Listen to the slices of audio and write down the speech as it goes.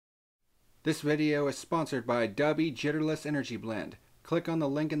This video is sponsored by Dubby Jitterless Energy Blend. Click on the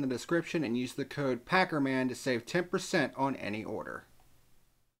link in the description and use the code PackerMan to save 10% on any order.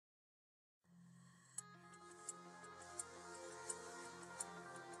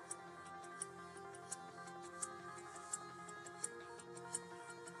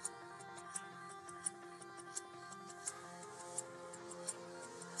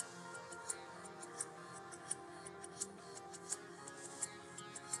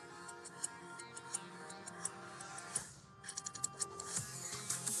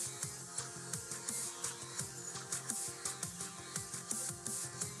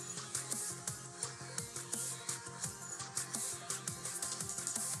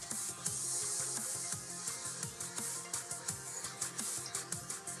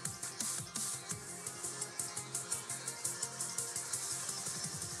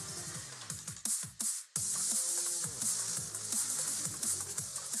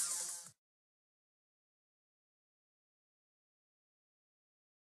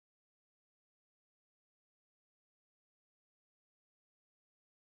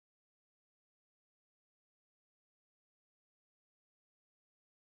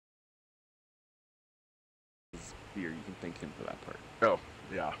 Beer, you can thank him for that part. Oh,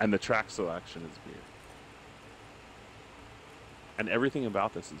 yeah. And the track selection is beer. And everything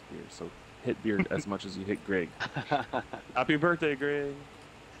about this is beer, so hit beer as much as you hit Greg. Happy birthday, Greg!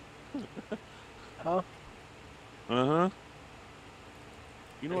 Huh? Uh-huh.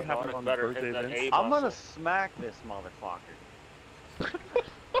 You know what happened on the birthday events? I'm gonna smack this motherfucker.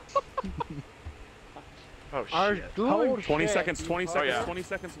 Oh, shit. 20 seconds, 20 seconds, yeah. 20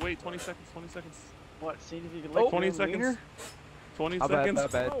 seconds, wait, 20 seconds, 20 seconds. What, see if you can lick 20 your seconds. wiener? 20 My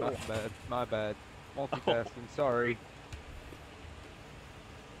seconds. my bad. Multitasking, sorry.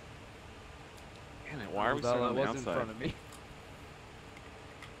 Damn it, why are we starting on the outside? in front of me.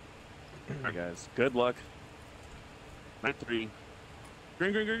 Alright guys, good luck. Night 3.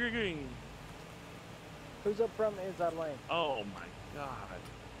 Green, green, green, green, green. Who's up front in the inside lane? Oh my god.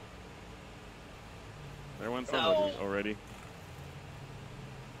 There went somebody already.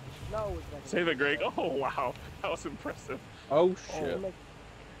 No. Save it, Greg. Oh wow, that was impressive. Oh shit.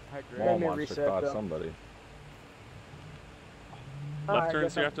 Hi, Wall Greg. monster caught somebody. Left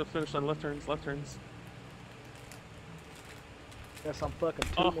turns, you have to finish on left turns, left turns. Guess I'm fucking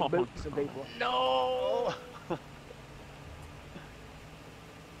tooting boots and people. No!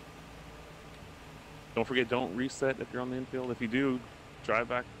 Don't forget, don't reset if you're on the infield. If you do, drive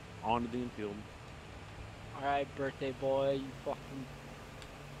back onto the infield. Alright, birthday boy, you fucking...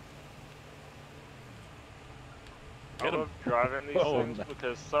 Get I 'em. love driving these Oh, things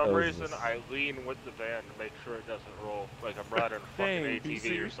because some reason I lean with the van to make sure it doesn't roll like I'm riding a fucking Dang, ATV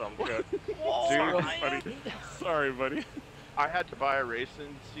BC. or some shit. Sorry, buddy. Sorry, buddy. I had to buy a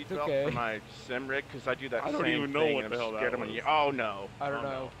racing seatbelt okay. for my sim rig because I do that I don't same even know thing what and the I'm hell that scared when was. you. Oh no. I don't Oh, know.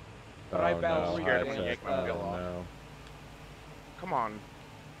 no. But I Oh, balanced no, scared my when you dance, yank my wheel off. no. Come on.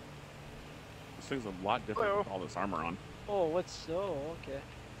 This thing's a lot different Hello. with all this armor on. Oh, what's... Oh, okay.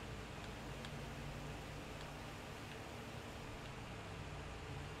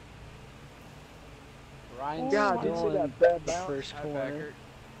 Ryan's God, still did you see in that bad the bounce? first Hi, corner. Packer.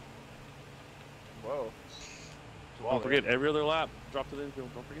 Whoa. Don't forget, every other lap, drop to the infield.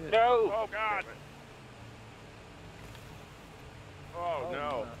 Don't forget. No! Oh god. Oh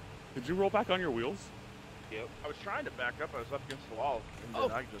no. Did you roll back on your wheels? Yep. I was trying to back up. I was up against the wall, and then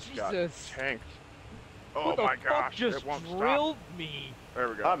Oh, I just Jesus. got tanked. Oh What the my fuck gosh! just It won't drilled me. stop. There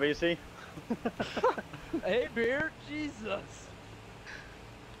we go. Hi, BC. Hey, Beard, Jesus.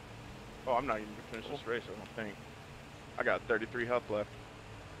 Oh, I'm not even gonna finish this race. I don't think. I got 33 health left.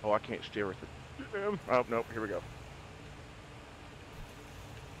 Oh, I can't steer with it. Oh nope. Here we go.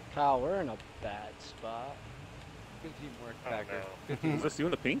 Kyle, we're in a bad spot. Good teamwork, Oh, Packer. no. Good Is teamwork. this you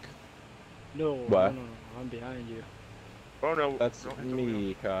in the pink? No, What? no, I'm behind you. Oh no. That's don't hit the wheel.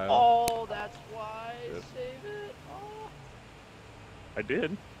 me, Kyle. Oh, that's why. Good. Save it. Oh. I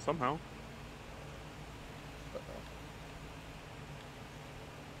did, somehow.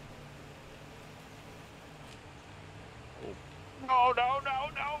 No, no, no,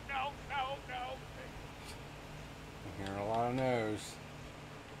 no, no, no, no. I'm hearing a lot of no's.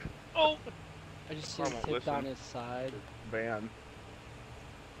 Oh! I just see I him won't tipped listen. on his side. Van.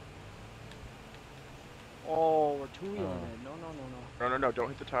 Oh, we're two-wheeling Oh. it. No, no, no, no. No, no, no. Don't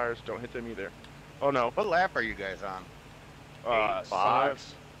hit the tires. Don't hit them either. Oh no. What lap are you guys on? Five.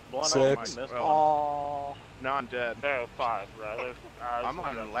 One Six. of them Well, Oh. now I'm dead. No, 5 rather. I'm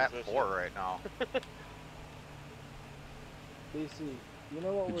on lap 4 right now. BC, you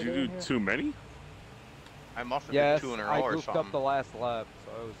know what Did we're you doing do here? too many? I must have Yes, been 2 in a I row or goofed up something. the last lap, so.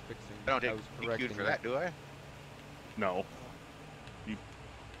 I was fixing. I don't I take was DQ'd correcting for it. that, do I? No. You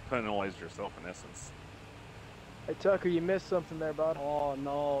penalized yourself in essence. Hey Tucker, you missed something there, bud. Oh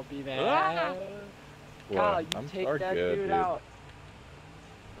no, B-Man. Ah! Kyle, What? you I'm take are that good, dude dude. out.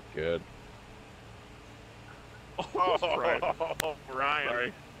 Good. Oh, Right. Ryan.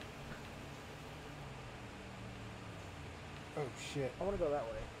 Sorry. Oh shit. I want to go that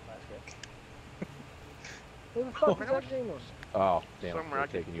way. Last guy. Where the fuck is that green one? Oh, damn. Somewhere We're I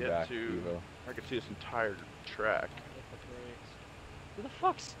could taking you get back, to. Evo. I could see this entire track. Who the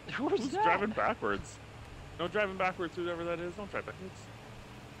fuck's? Who's Who's that? driving backwards? No driving backwards, whoever that is. Don't drive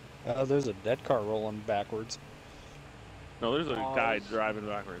backwards. There's a dead car rolling backwards. No, there's a Oh, guy it's- driving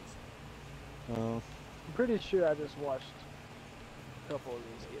backwards. Oh. I'm pretty sure I just watched a couple of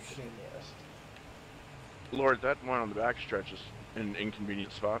these get missed. Lord, that one on the back stretch is an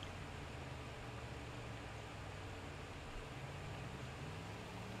inconvenient spot.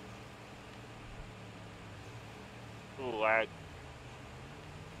 Ooh, lag.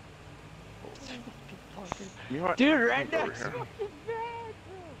 You know what? Dude, Let right me go over next here. fucking van,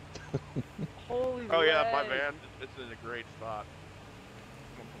 bro. Holy Oh yeah, my lag. van. It's in a great spot.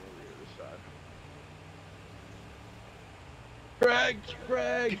 I'm gonna come over here this side. Greg!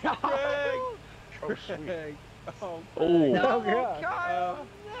 Greg! Oh sweet. Oh. Oh, No, God. Kyle,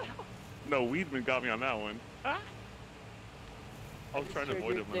 No, Weedman got me on that one. Ah. I was trying to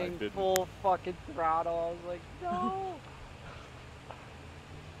avoid him when I didn't. Full fucking throttle. I was like, no.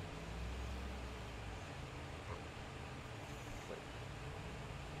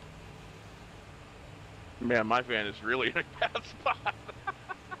 Man, my van is really in a bad spot.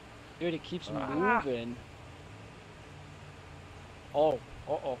 Dude, it keeps Ah. moving. Oh,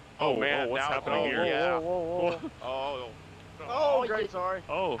 Oh, Oh, man, what's now happening oh, here? Yeah. whoa. Oh. Oh, great, you- sorry.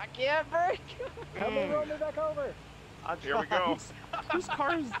 Oh, I can't break. Come on, roll me back over. Here we go. whose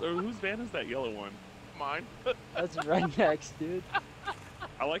car is, or whose van is that yellow one? Mine. That's rednecks, dude.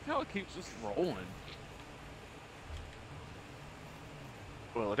 I like how it keeps just rolling.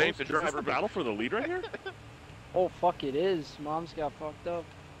 Well, it Oh, ain't the is this driver, the but battle for the lead right here? Oh, fuck, it is. Mom's got fucked up.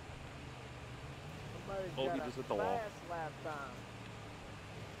 Somebody's Oh, got he a just hit the wall. fast lap time.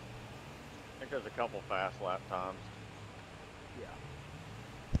 I think there's a couple fast lap times.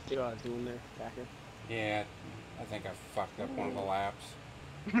 You know what I was doing there, Packer? Yeah, I think I fucked up one of the laps.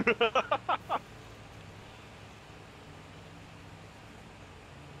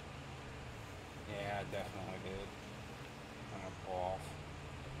 Yeah, I definitely did. I'm gonna pull off.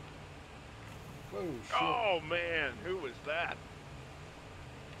 Whoa, shit. oh man, who was that?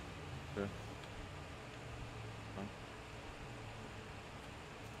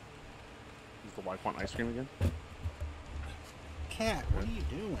 Is the wife want ice cream again? Cat, what are you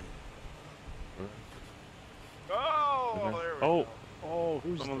doing? Oh, Okay. there we Oh, go. Oh,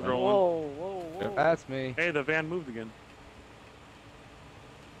 who's Someone's whoa, rolling. whoa, whoa. That's me. hey, the van moved again.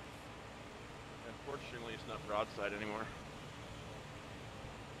 Unfortunately, it's not broadside anymore.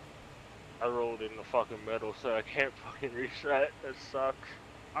 I rolled in the fucking middle, so I can't fucking reset. That sucks.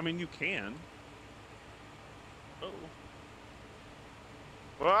 I mean, you can. Oh.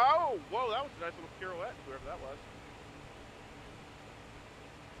 Whoa, whoa, that was a nice little pirouette, whoever that was.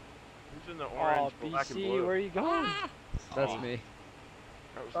 Who's in the Oh, orange, black, and BC, blue? where you going? That's Oh. me.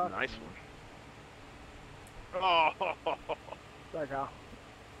 That was Fuck. a nice one. Oh, Sorry, Kyle.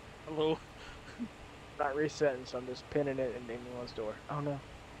 Hello. Not resetting, so I'm just pinning it in anyone's door. Oh no.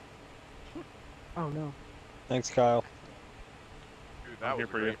 Oh no. Thanks, Kyle. dude, I'm that here was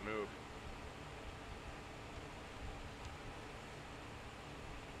a for you. great move.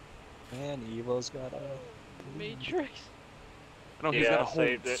 Man, Evo's got a... Matrix. I know he's Yeah, got a I whole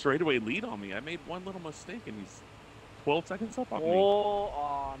saved it. straightaway lead on me. I made one little mistake and he's 12 seconds up on me.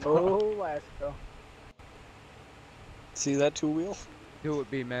 Oh, no. Oh, let's go. See that two-wheel? Do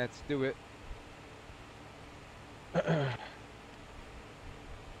it, B-Mats. Do it. Let me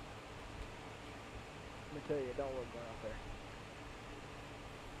tell you, don't look good out there.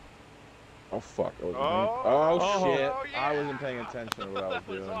 Oh, fuck. I wasn't Oh, paying... shit. oh, I yeah. wasn't paying attention to what I was That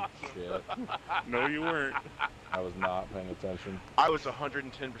was doing. awesome. Shit. No, you weren't. I was not paying attention. I was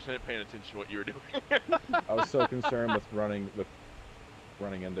 110% paying attention to what you were doing. I was so concerned with running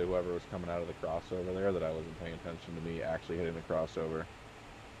into whoever was coming out of the crossover there that I wasn't paying attention to me actually hitting the crossover.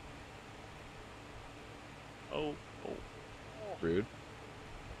 Oh, oh. Rude.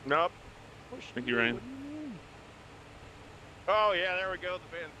 Nope. Thank you, Ryan. Oh, yeah, there we go. The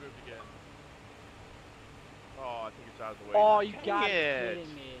van's moved again. Oh, I think it's out of the way. Oh, now. you Dang gotta be it.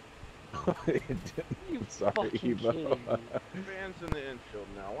 kidding me. It didn't. You Sorry, fucking Evo. kidding me. The van's in the infield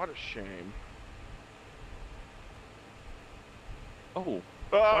now. What a shame. Oh,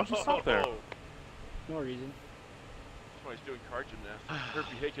 Why don't you stop there? No reason. Somebody's doing car gymnastics.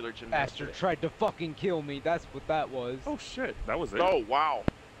 Perpendicular gymnastics. Bastard tried to fucking kill me. That's what that was. Oh shit, that was it. Oh, wow.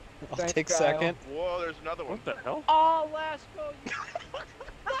 I'll Thanks, take Kyle. second. Whoa, there's another one. What the hell? Oh, Lasco, you...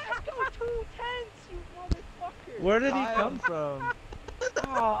 Lasco 2 tenths, you motherfucker. Where did he Kyle. come from?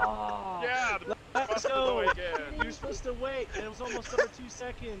 Oh. Yeah, the Let's busted go. away again. You're supposed to wait, and it was almost over 2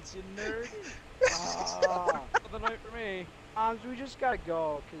 seconds, you nerd. Oh. Another night for me. We just gotta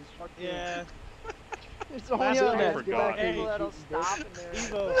go, cause fuck Yeah. It's only Lasco a I handful forgot. of people Hey, that'll stop in there.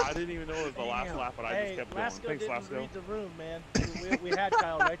 Evo. I didn't even know it was the last Damn. lap, but I Hey, just kept going. Lasco Thanks, didn't Lasco. read the room, man. We had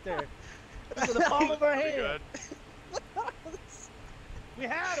Kyle right there. Look at the palm of our Pretty hand. good. We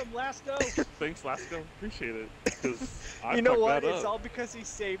had him, Lasco. Thanks, Lasco. Appreciate it. 'Cause I You know fucked what? that It's up. all because he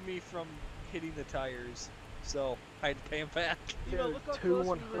saved me from hitting the tires. So I had to pay him back. Evo, look how Two close we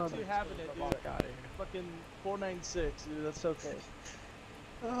were to 100s. having it, dude. Fuck outta here. Fucking 496, dude. That's okay.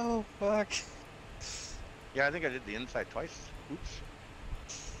 Oh, fuck. Yeah, I think I did the inside twice. Oops.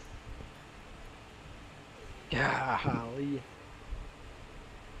 Golly.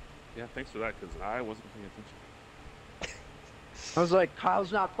 Yeah, thanks for that, because I wasn't paying attention. I was like,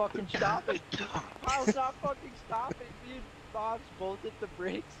 Kyle's not fucking stopping. Kyle's not fucking stopping. Me and Bob's both hit the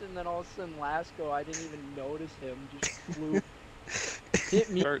brakes, and then all of a sudden, Lasco, I didn't even notice him, just flew. Hit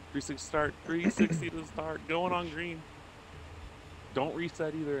me. Start, 360 start, 360 to start, going on green. Don't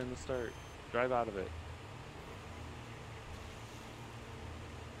reset either in the start. Drive out of it.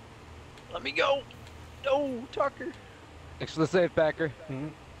 Let me go. No, Tucker. Thanks for the save, Packer.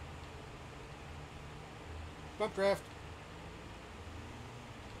 Bump draft.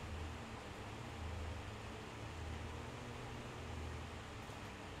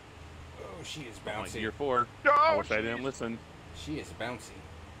 Oh, she is I'm like bouncy. year 4. No, I wish I jeez. didn't listen. She is bouncy.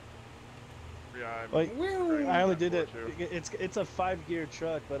 Yeah, I'm Like, great I only at did that it. too. It's a 5-gear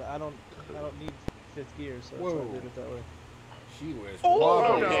truck, but I don't need 5th gear, so that's why Whoa. I did it that way. She was Oh,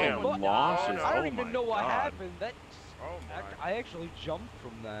 wobbly. no. Damn, What? launches. I don't Oh even my know what God. happened. That Oh my. I actually jumped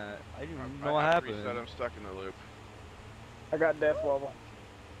from that. I didn't even I know what have to reset, happened. I'm stuck in the loop. I got death wobble.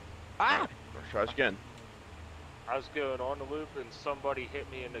 Ah! Try this again. I was going on the loop and somebody hit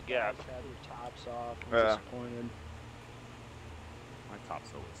me in the gap. Guys had your tops off. I'm Yeah. disappointed. My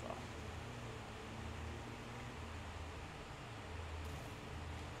top's always off.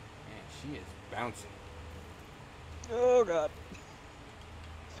 Man, she is bouncy. Oh, God.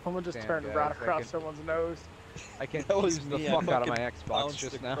 Someone just Damn, turned guys, right I across can- someone's nose. I can't That was choose the me, I fuck out of my fucking Xbox bounced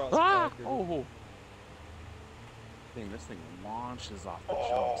just now. across Ah! Packer. Oh! Dang, this thing launches off the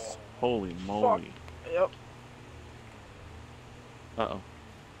jumps. Holy moly. Yep. Uh-oh.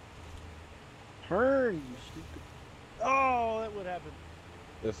 Turn, you stupid. Oh, that would happen.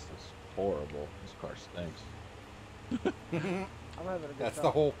 This is horrible. This car stinks. I'm having a good That's time.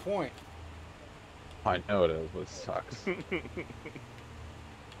 the whole point. I know it is, but it sucks. You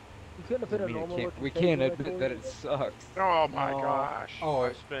couldn't have put I a mean, normal looking we can't tape admit on that it it sucks. Oh my Oh. gosh. Oh,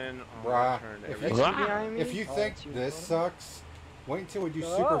 I spin. Oh, bruh, I turned if everything. you- That's you behind me? If you Oh, think that's you this in front sucks, wait until we do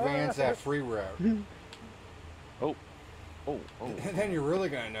super vans at free route. Oh, oh. Then you're really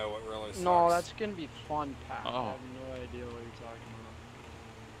gonna know what really of sucks. me. No, that's gonna be fun, Pat. Oh. I have no idea what you're talking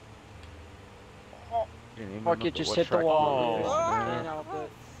Didn't even about. Fuck know it, just what hit the track wall. it dude. was. Can't help it.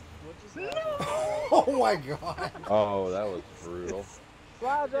 What just happened? Oh my god. Oh, that was brutal.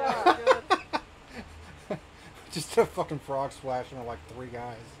 Slide out. Just a fucking frog splashing on like 3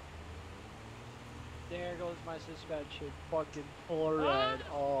 guys. There goes my suspension. Fucking full red.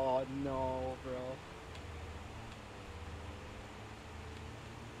 Oh no, bro.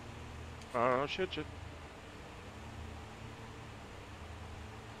 Oh shit.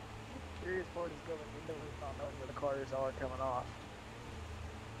 Serious part is going into it, not knowing where the cars are coming off.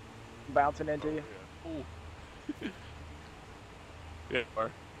 Bouncing into you. Yeah.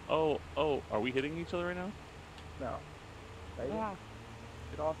 Oh, are we hitting each other right now? No. Baby.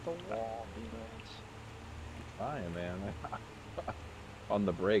 Get off the wall, demons. Fine, man. On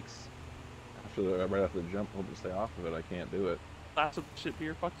the brakes. Right after the jump, we'll just stay off of it. I can't do it. That's some shit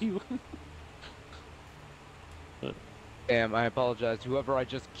beer. Fuck you. Damn, I apologize. Whoever I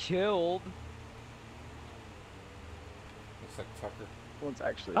just killed. Looks like Tucker. One's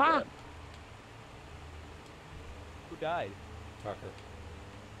actually Ah! dead. Who died? Tucker.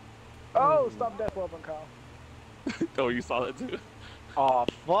 Oh, stop death weapon, Kyle. Oh, you saw that too. Oh,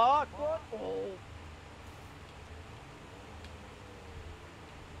 fuck. What? Oh.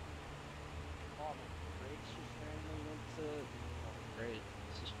 Oh, the brakes just randomly went to... Oh, great.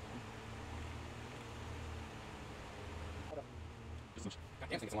 This is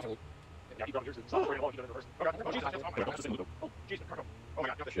fun. Yeah, keep going. Here's the stop. Oh, Jesus. Oh, Oh my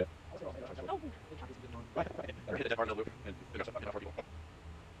god, Shit. Never hit the dead part of the loop and pick up stuff enough for people.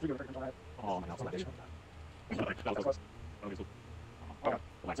 Oh, my house. Oh, I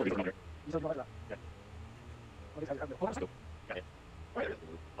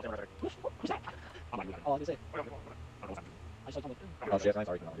was gonna say. Oh shit, I'm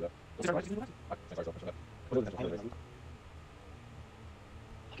sorry, I can't do that. I'm sorry, so pushing that. What is this?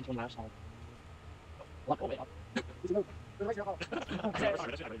 Fucking 20 laps, oh, wait up.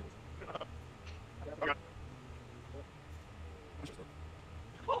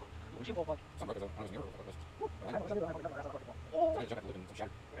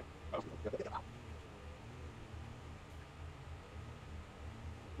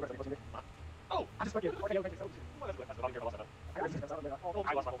 Oh, I just fucking.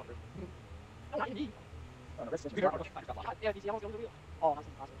 Yeah, DC almost goes to the wheel. Oh, that's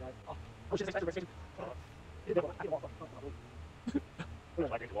impossible, guys. Oh, shit, that's the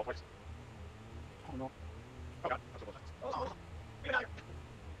Oh no. Oh god, that's so close.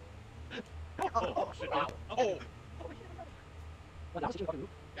 Oh shit. Oh! Well, that was such a fucking loop.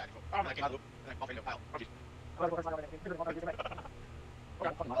 Yeah, oh my god, loop. And I'm off into a pile. Oh jeez.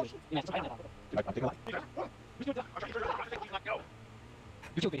 Oh shit. Yeah, it's a pile. I'm taking a lot. Go.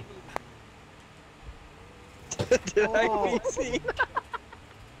 You killed me. Did I see?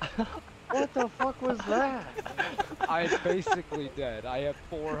 What the fuck was that? I'm basically dead. I have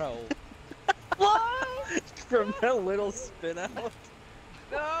 4 health. What? From that little spin out?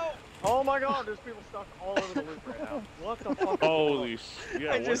 No! Oh my god, there's people stuck all over the loop right now. What the fuck? Holy shit.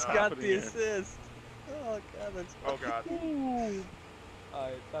 Yeah, I what's just got happening the here? assist. Oh god, that's. Oh god.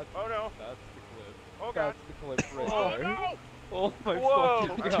 That's, Oh no. that's the clip. Oh god. That's the clip right Oh there. no! Oh my Whoa!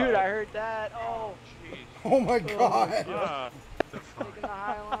 fucking god. Dude, I heard that. Oh, Jeez. Oh my god! Ah, taking the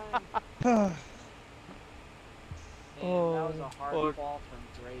high line. Damn, that was a hard fall from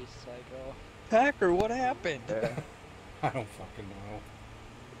Grace, Psycho. Packer, what happened? I don't fucking know.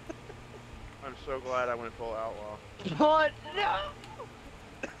 I'm so glad I went full outlaw. What? No!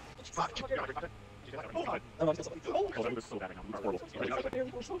 Fuck. oh god. Oh, that was so bad right now. It's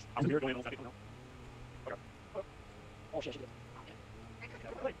horrible. I'm here going on second now. Oh shit, she did.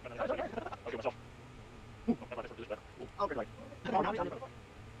 Okay, myself. Oh, good. Oh, now he's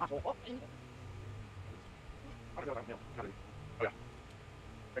oh,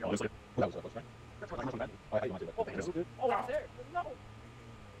 Oh, this That was close, right? Oh, I thought you wanted to do that. oh, that's there. No.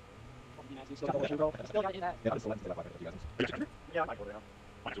 Still got the go. Still got in that. Yeah, I just selected that 5 minutes, you guys. Yeah, I go down.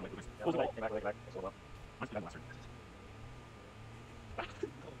 Close the ball. Back. So well. Mine's bad last turn.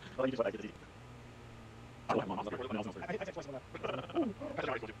 Oh, you just went back to the. I don't have one. I said twice on that.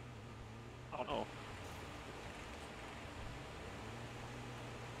 Oh no.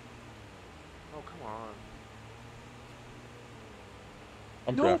 Oh, come on.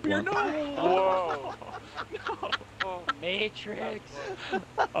 I'm trapped one. Whoa! Oh, Matrix.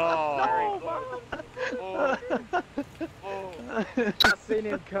 Oh. Oh. I seen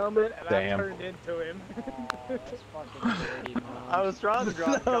him coming and Damn. I turned into him. Oh, that's fucking dirty, Mom. I was trying to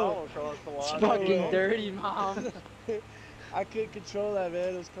drive the column across the It's line. fucking dirty, Mom. I couldn't control that,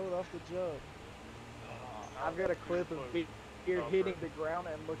 man. It was coming off the jump. I've got a clip of me here hitting the ground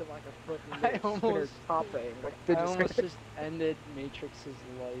and looking like a fucking I almost- top aim. Like I fidget almost spinner. just ended Matrix's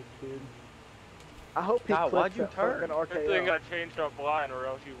life, dude. I hope he God, why'd clipped you that turn? fucking Good thing RKO. I changed up line or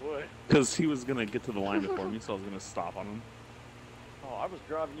else you would. Because he was gonna get to the line before me, so I was gonna stop on him. Oh, I was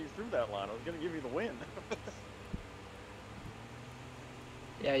driving you through that line. I was gonna give you the win.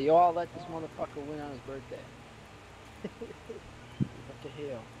 Yeah, you all let this motherfucker win on his birthday. What the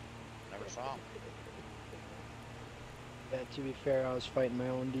hell? Never saw him. Yeah, to be fair, I was fighting my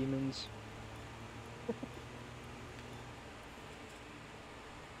own demons. What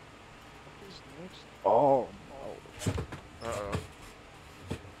is next? Oh. Uh-oh.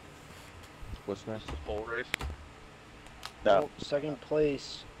 What's next? Full race. Oh, second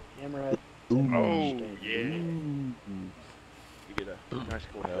place, Hammerhead. Oh, yeah. You get a nice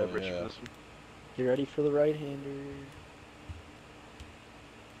cold Hell beverage yeah. for this one. Get ready for the right-hander.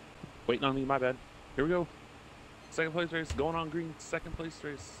 Waiting on me, my bad. Here we go. Second place race, going on green, second place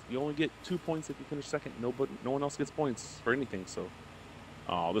race. You only get 2 points if you finish second. No one else gets points for anything, so.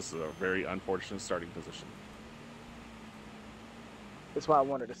 Oh, this is a very unfortunate starting position. That's why I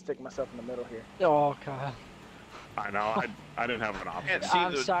wanted to stick myself in the middle here. Oh, God. I know, I didn't have an option. Can't see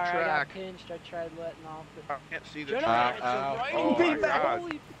I'm the sorry, I got track. pinched. I tried letting off I can't see the Get track. Oh my god.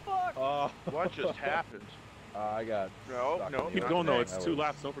 Holy fuck! Oh. What just happened? I got No, stuck no. in Keep the going though, thing. it's That 2 was-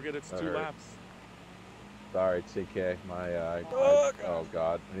 laps. Don't forget it's that 2 hurt. laps. Sorry, TK. Oh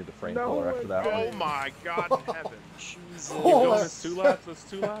god, I need the frame color after that one. Oh my God in heaven. Keep going. It's 2 laps. It's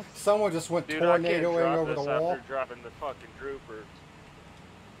 2 laps. Someone just went Dude, I can't tornadoing drop over the this wall. after dropping the fucking drooper.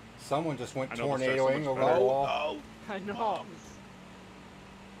 Someone just went I know this is so tornadoing much over better. the wall. I know.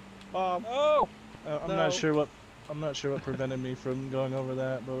 Oh. I'm No. not sure what. I'm not sure what prevented me from going over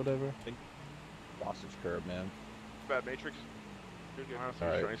that, but whatever. Sausage curb, man. Bad Matrix. You're good. Honestly,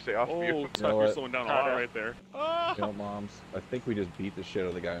 All right. trying to stay off of you. Oh, know Tuck, what? you're slowing down a lot right there. You know, moms, I think we just beat the shit out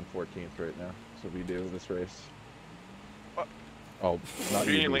of the guy in 14th right now. So we do this race. Oh, not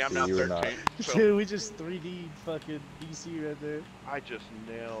you, Conveniently, I'm DC, not you were not. 13. So Dude, we just 3D fucking DC right there. I just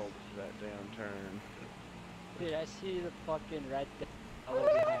nailed that damn turn. Dude, I see the fucking red yellow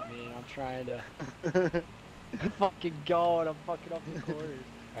behind me, and I'm trying to fucking go, and I'm fucking up the corners.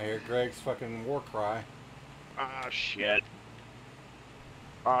 I hear Greg's fucking war cry. Ah, shit.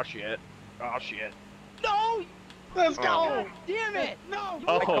 Oh, shit. Oh, shit. No! Let's Oh. go! Damn it! No!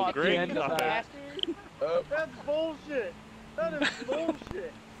 Oh, I caught great the end of got the it. bastard. That's bullshit. That is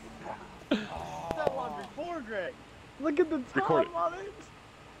bullshit. That was before Greg. Look at the Record time on it.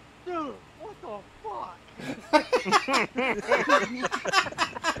 Dude, what the fuck?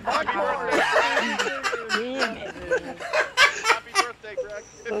 Happy birthday, Damn it, dude. Happy birthday,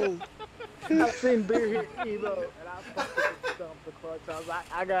 Greg. I seen beer hit Evo, and I fucking stumped the clutch. I was like,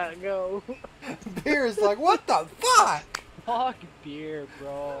 I gotta go. Beer's like, what the fuck? Fuck beer,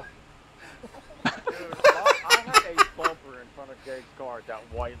 bro. Dude, I had a bumper in front of Greg's car at that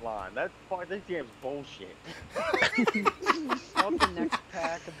white line. That this game's bullshit. Up the next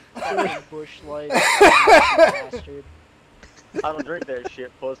pack of fucking Bush Light, bastard. I don't drink that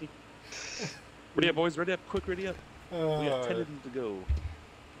shit, pussy. Ready up, boys. Ready up. Quick, ready up. We got 10 Uh, of them to go.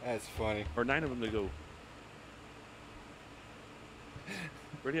 that's funny. Or 9 of them to go.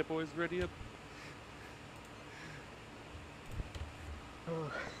 Ready up, boys. Ready up.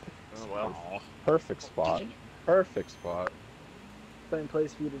 Oh, well. Aw. Perfect spot. Perfect spot. Same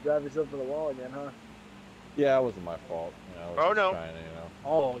place for you to drive yourself to the wall again, huh? Yeah, it wasn't my fault. You know, I was Oh, just no. trying to, you know.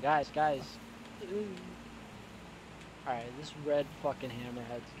 Oh, guys. Alright, this red fucking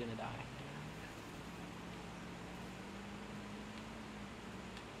hammerhead's gonna die.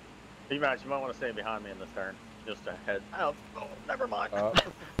 You might want to stay behind me in this turn. Just ahead. Oh, never mind.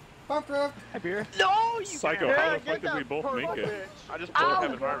 Bump drift. Hi, beer. No, you Psycho, can't. how the fuck did we both make it? I just pulled Oh,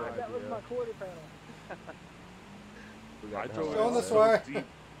 Kevin Hart. God, that was my quarter panel. I drove Going this so way. deep.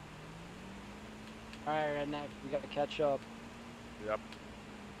 Alright, redneck, we gotta catch up. Yep.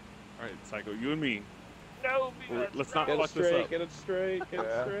 Alright, Psycho, you and me. No, Let's not Get fuck it this straight, up. get it straight, get it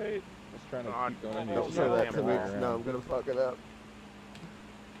Yeah. straight. I was trying to God, keep going into don't it. say that to me. No, I'm gonna fuck it up.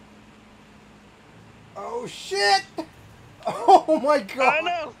 Oh shit! Oh my god! I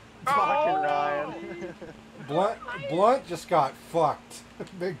know. Fucking Oh, Ryan. Blunt just got fucked.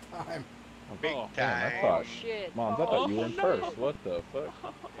 Big time. Big Oh, Damn, I time. thought, Shit. Moms, I thought you were in no. first. What the fuck?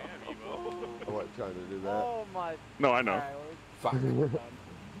 I wasn't trying to do that. Oh my. No, I know. Alright, Fuck. we're done.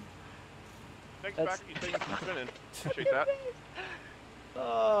 Thanks, That's- back. You saved me from spinning. Appreciate that.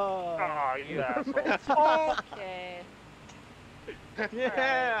 Oh. Oh, you asshole. Okay.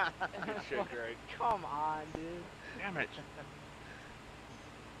 Yeah. Good shit, Greg. Come on, dude. Damn it.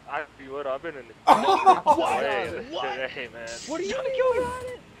 I you would. I've been in the Oh, way today, man. What are you doing on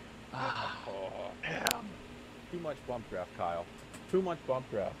it? Oh, damn. Too much bump draft, Kyle. Too much bump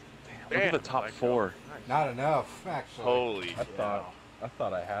draft. Look at the Damn, top Psycho. 4. Not enough, actually. Holy. I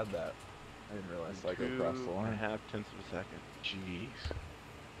thought I had that. I didn't realize Psycho crossed the line. 2.5 tenths of a second. Jeez.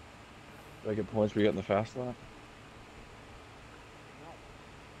 Did I get points for getting the fast lap?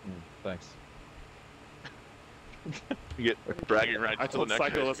 Thanks. You get bragging rights. I till told the next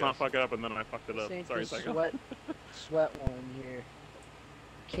Psycho race, let's not guys. fuck it up, and then I fucked it This up. ain't Sorry, the Psycho. sweat one here.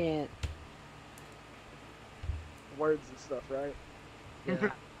 Can't. Words and stuff, right?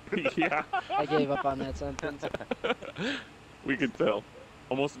 Yeah, Yeah, I gave up on that sentence. we could tell.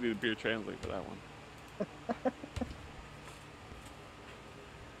 Almost need a beer translate for that one.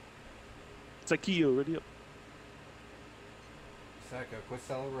 Sakio, ready up. Psycho, quit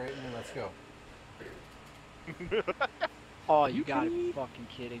celebrating and let's go. Oh, you gotta be fucking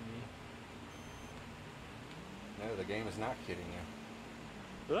kidding me. No, the game is not kidding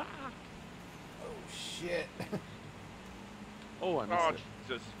you. Ah! Oh shit. Oh, I missed Oh, it.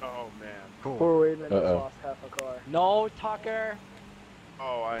 Jesus. Oh, man. Poor Wayman just Uh-oh. lost half a car. No, Tucker.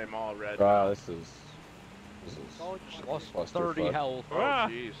 Oh, I am all red. Ah, this is No, Lost clusterfuck. 30 health. Oh, Ah.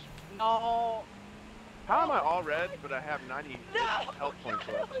 jeez. no. How am I all red, but I have 90 No. health points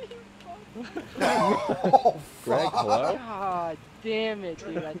left? Oh, Greg, fuck. hello? God damn it,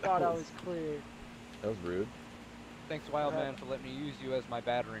 dude. I thought I was clear. That was rude. Thanks, Wildman, for letting me use you as my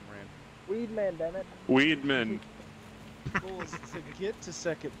battering ram. Weed man, damn it. Weedman. Goal is to get to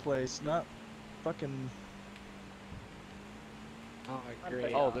second place, not fucking. Oh,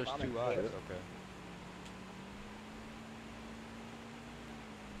 great. Oh, there's 2 eyes. Okay.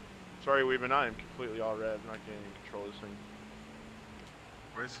 Sorry, Weedman, I am completely all red. I'm not getting control of this thing.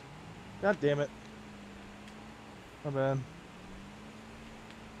 Boys. God damn it. My bad.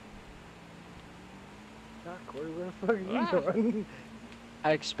 God, Corey, where the fuck are you going?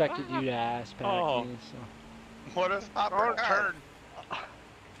 I expected you to ask, Pac. Oh. So. What a stopper turn.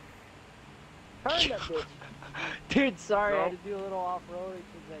 Turn that bitch. Dude, sorry, I Nope. had to do a little off-roading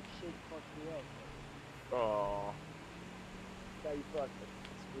because that shit fucked me up. Oh. Yeah, you fucked it.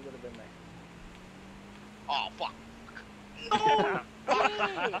 We would have been there. Oh, fuck. No!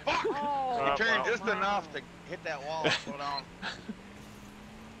 Oh, You turned just wow. enough to hit that wall and slow down.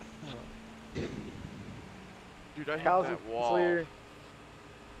 Dude, I hit How's that it wall. clear?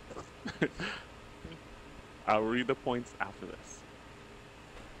 I'll read the points after this.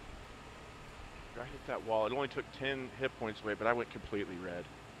 I hit that wall. It only took 10 hit points away, but I went completely red.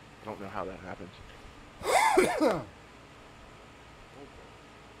 I don't know how that happened.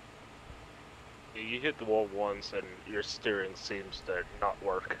 You hit the wall once and your steering seems to not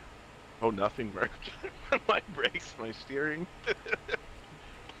work. Oh, nothing worked. My brakes, my steering.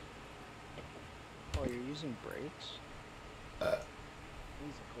 Oh, you're using brakes?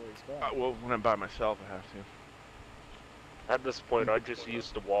 Well, when I'm by myself, I have to. At this point, I just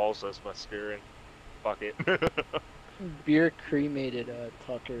use the walls as my steering. Fuck it. Beer cremated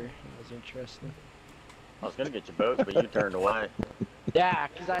Tucker. It was interesting. I was gonna get your boat, but you turned away. Yeah,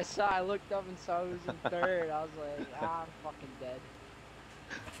 because I looked up and saw who was in third. I was like, I'm fucking dead.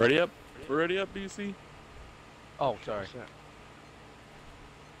 Ready up? Ready up, BC? Oh, sorry.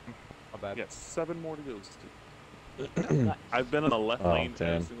 My bad. Yeah, 7 more to go. I've been on the left lane.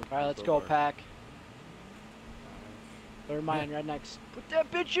 damn. Alright, let's go, Pac. Never mind, rednecks. Put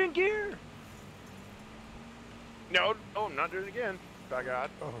that bitch in gear! No, oh, I'm not doing it again. By God.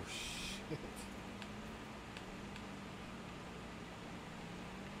 Oh, shit.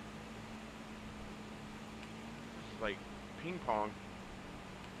 It's like ping pong.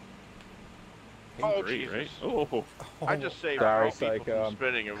 Ping Oh, great, Jesus. right? Oh. I just saved Sorry, all people Psycho. from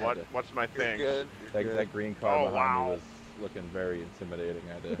spinning, and what's my thing? That green car Oh, behind wow. me was looking very intimidating.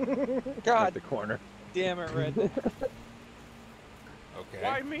 I had to God hit the corner. damn it, Red. Okay.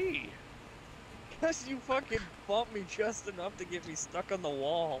 Why me? Because you fucking bumped me just enough to get me stuck on the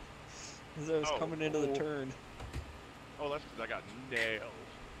wall as I was Oh, coming into the turn. Oh, that's because I got nailed.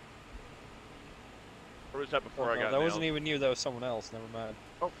 Or was that before Oh, I no, got that nailed? wasn't even you, that was someone else. Never mind.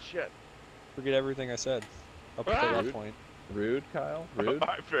 Oh, shit. Forget everything I said up until that point. Rude, Kyle. Rude.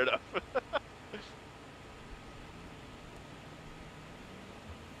 Alright, fair enough.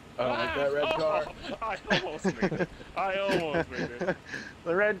 I don't like that red car. I almost made it. I almost made it.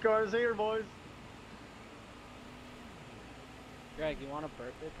 The red car's here, boys. Greg, you want a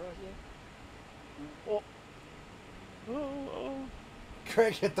birthday present? Oh.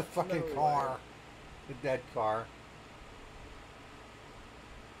 Craig hit the fucking No car. way. The dead car.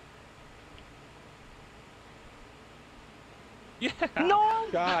 Yeah. No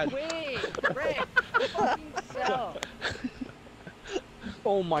God. way! Greg, fucking sell.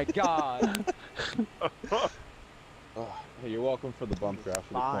 Oh my god. Oh, hey, you're welcome for the bumper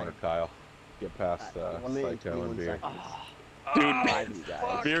after the corner, Kyle. Get past Let me- Psycho and beer. Dude,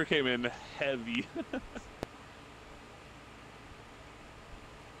 beer came in heavy.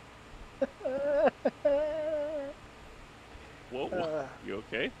 Whoa, you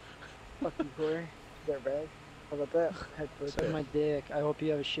okay? Fucking Corey. They're bad. How about that? Happy birthday. Suck my dick. I hope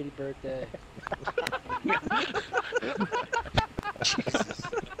you have a shitty birthday.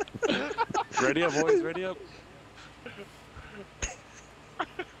 Ready up, boys, ready up.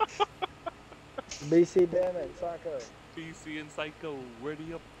 BC, damn it, Psycho. PC and Psycho,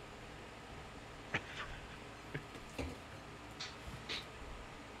 ready up.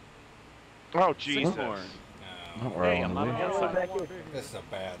 Oh, Jesus. Horn. No. Hey, I'm not on the outside. This is a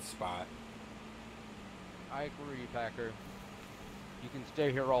bad spot. I agree, Packer. You can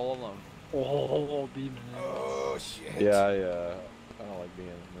stay here all alone. Oh, B-man. Oh, shit. Yeah, I don't like being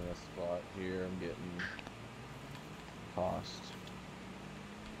in this spot here. I'm getting tossed.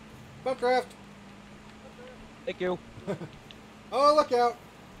 Bump draft. Thank you. Oh, look out.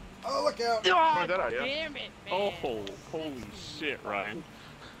 Oh, look out. Where'd that idea? Damn it, man. Oh, holy shit, Ryan.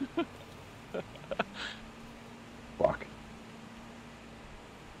 Fuck.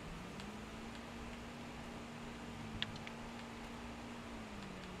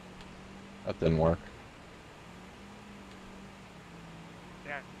 That didn't work.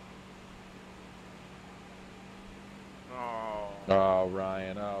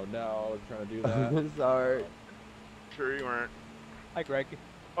 Oh no, I was trying to do that. Sorry. Sure you weren't. Hi, Greg.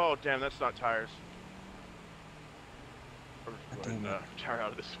 Oh, damn, that's not tires. I'm just God going damn it. tire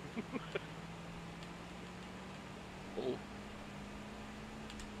out of this one. Oh,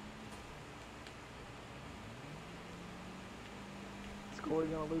 Is Corey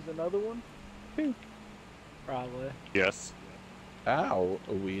gonna lose another one? Probably. yes. Ow,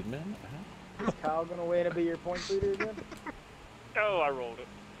 a Weedman. Is Kyle gonna win and be your point leader again? Oh, I rolled it.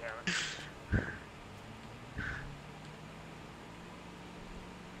 Damn it.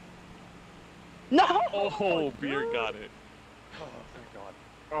 No! Oh, beer got it. Oh, thank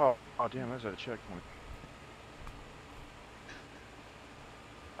God. Oh, damn, that's a checkpoint.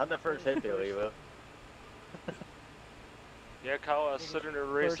 How'd that first hit feel, Evo? Yeah, Kyle, I was sitting there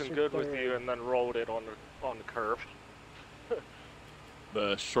racing or good with third? you and then rolled it on the curve.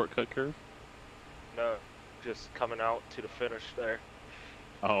 The shortcut curve. No, just coming out to the finish there.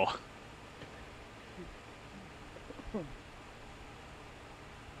 Oh.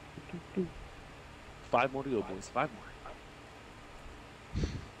 Five more to go, boys. 5 more.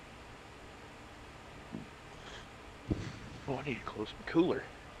 Oh, I need to close my cooler.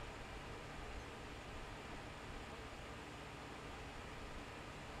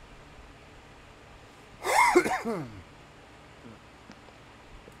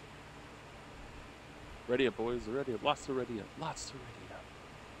 Ready up, boys. Ready up. Lots to ready up. Lots to ready up.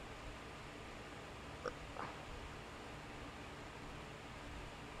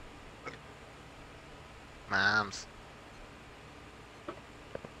 Moms.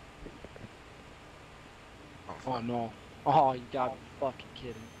 Oh no. Oh, you gotta be fucking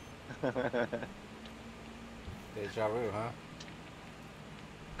kidding. Deja vu, huh?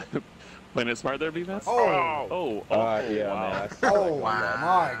 Playing it smart there, B-Mess? Oh! Oh, Yeah, wow. man. I saw Oh that one.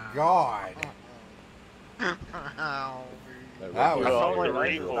 my God! That was Oh, only the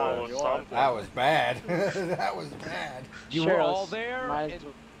nice recoil time or you something. that was bad. That was bad. You were all there. Might And as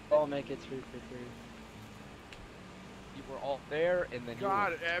well make it 3 for 3. you were all there, and then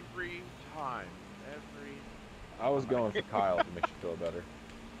God, every time. Every I was going for Kyle to make you feel better.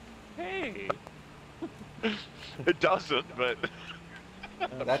 Hey! It doesn't, but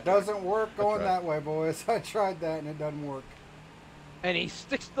That doesn't work going right. that way, boys. I tried that and it doesn't work. and he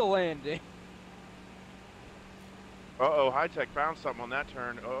sticks the landing. uh-oh, High Tech found something on that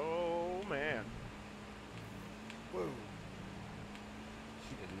turn. Oh man. Whoa.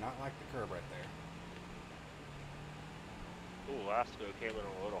 She did not like the curb right there. Ooh, Lasco came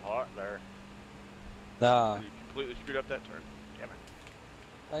in a little hot there. Nah, You completely screwed up that turn. Damn it.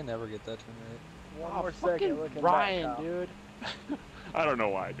 I never get that turn right. One Oh, more fucking second looking Ryan, back, Kyle. dude. I don't know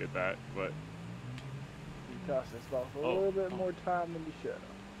why I did that, but You cost us both a Oh, little bit oh. more time than you should have.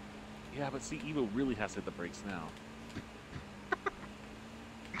 yeah, but see, Evo really has to hit the brakes now.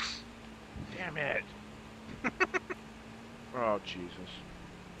 Damn it. Oh Jesus.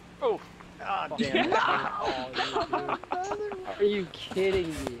 Oh, God damn it. Oh, dude. Are you kidding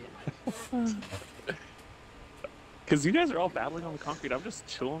me? Because you guys are all battling on the concrete. I'm just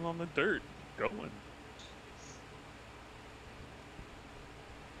chilling on the dirt, going.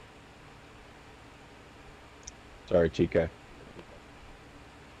 Sorry, TK.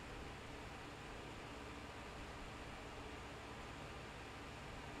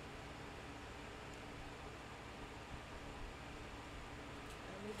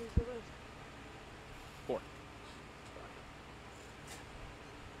 Four.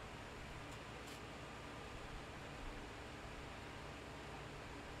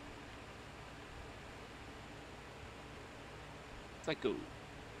 Psycho.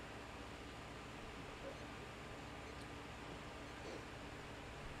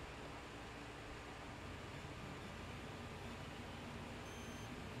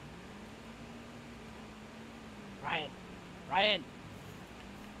 Ryan.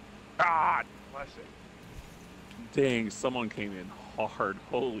 God bless it. Dang, someone came in hard.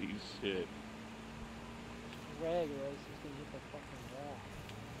 Holy shit. Greg was just gonna hit the fucking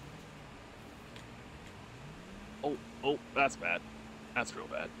wall. Oh, that's bad. That's real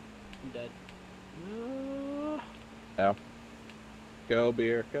bad. I'm dead. Ow. Go,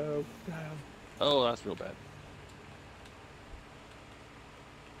 beer, go. Oh, that's real bad.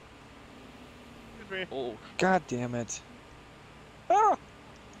 Excuse me. Oh, God damn it. Ah!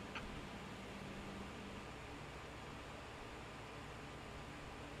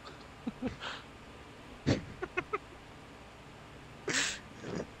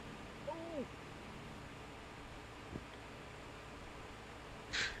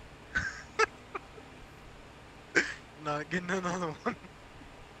 Not getting another one.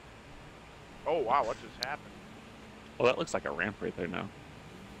 Oh wow, what just happened? well, that looks like a ramp right there now.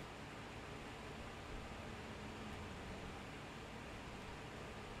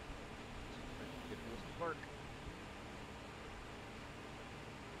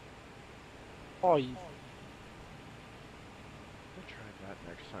 Oh, you. I'll try that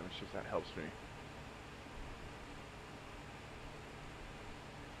next time. It's just that helps me.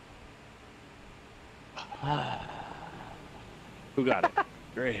 Who got it?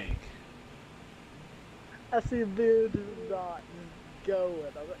 Greg. I see a dude just not just going.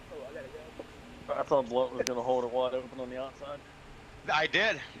 I was like, oh, I gotta go. I thought Blunt was gonna hold it wide open on the outside. I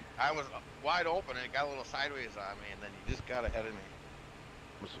did. I was wide open and it got a little sideways on me, and then you just got ahead of me.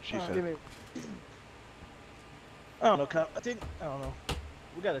 That's what she Give said. me. I don't know, Kyle. I don't know.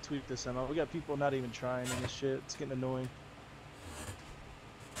 We gotta tweak this somehow. We got people not even trying in this shit. It's getting annoying.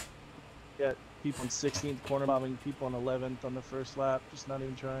 Got people in 16th corner bombing, people on 11th on the first lap, just not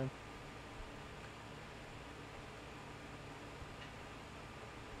even trying.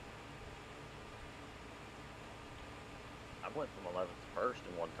 I went from 11th to first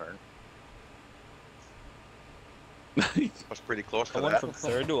in one turn. Was pretty close to I that. went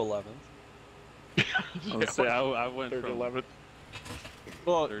from 3rd to 11th. I was say I went Third from 11th.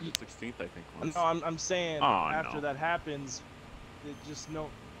 Well, 3rd to 16th, I think. Once. no, I'm saying Oh, after no. that happens, it just no.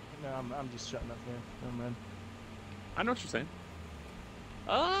 I'm just shutting up here. Never mind. I know what you're saying.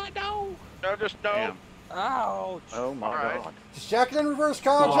 No. No, just no. Damn. Ouch! Oh my Alright. god. Just jack it in reverse,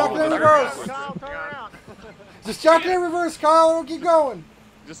 Kyle. Oh, Jack it in turn reverse. Kyle, turn around. Just jack it in reverse, Kyle. It'll keep going.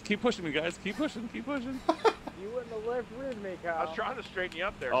 Just keep pushing me, guys. Keep pushing. Keep pushing. You wouldn't have left with me, I Kyle. was trying to straighten you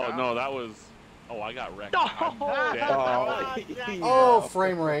up there. Oh Kyle. no, that was. Oh, I got wrecked. No! I'm dead. Oh,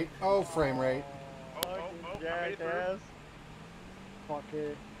 frame rate. Oh, frame rate. I made it through. Jackass.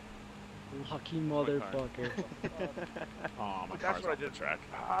 Fucker. Lucky motherfucker. Oh, my That's car's what I off the did. track.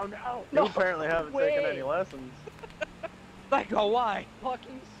 Oh no. You apparently haven't taken any way. lessons. Like, oh, why?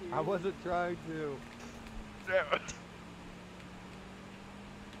 Fucking serious. I wasn't trying to. Yeah.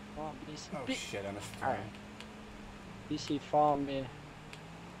 Come on, BC. Oh shit, I missed the Alright. frame. BC, follow me.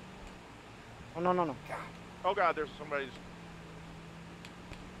 Oh, no, no, no. Oh god, there's somebody's.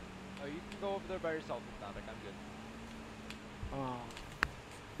 Oh, you can go over there by yourself, Dominic. I'm good. Oh.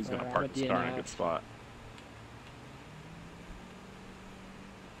 He's gonna Alright, park I'm a this car in a DNF. good spot.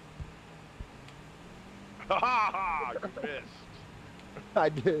 Ha ha! You missed. I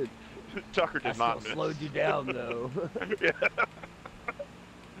did. Tucker did not miss. Slowed you down though. Yeah.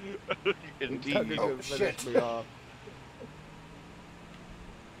 Indeed. Tucker Oh, just shit. finished me off.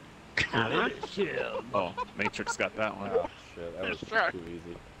 Oh, Matrix got that one. Oh shit, that was That's right. too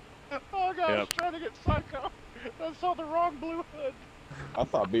easy. Oh god, I was Yep. trying to get psycho. I saw the wrong blue hood. I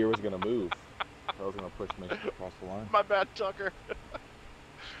thought Beer was gonna move. I was gonna push me across the line. My bad, Tucker.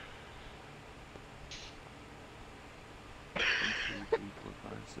 1, 2, 3, 4,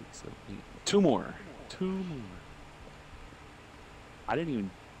 5, 6, 7, 8. Two more. Two more. I didn't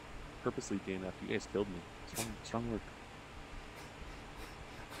even purposely DNF. You guys killed me. Strong work.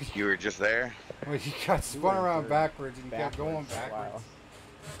 You were just there. Well, you got spun around backwards and you kept going backwards.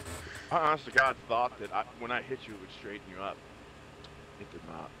 I honest to God thought that when I hit you, it would straighten you up. It did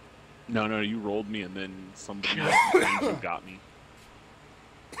not. No, you rolled me and then somebody else behind you got me.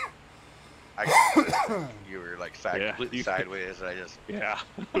 You were like Yeah, completely you- sideways, and I just. Yeah.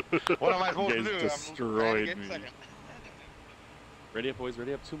 What am I supposed You to guys do? destroyed I'm trying to get me. second. Ready up, boys.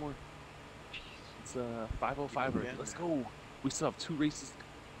 Ready up. Two more. It's 5:05 already. Let's go. We still have 2 races.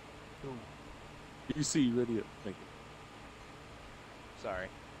 Go. You see, ready up. Thank you. Sorry.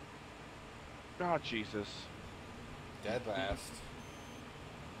 Oh Jesus. Dead last.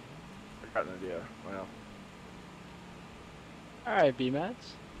 I got an idea. Well. Alright,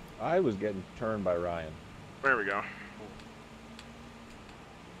 B-Mats. I was getting turned by Ryan. There we go.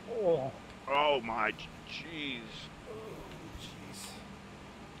 Oh. Oh my jeez. Jeez.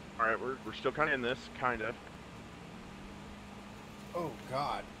 All right, we're still kind of in this, kind of. Oh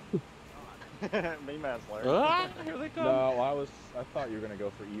god. B-Man's Larry. Ah, here they come. No, I thought you were gonna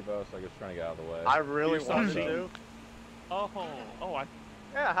go for Evo, so I was trying to get out of the way. I really You wanted saw to. Oh, I.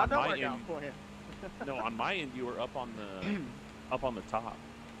 Yeah, how'd that my work out end- for you? No, on my end, you were up on the top.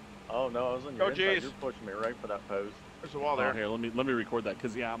 Oh no, I was on your Oh, inside. jeez. You're pushing me right for that pose. There's a wall Oh, there. here, let me record that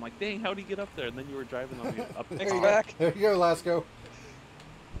because I'm like, dang, how'd he get up there? And then you were driving on the up. Thanks, top. back. There you go, Lasco.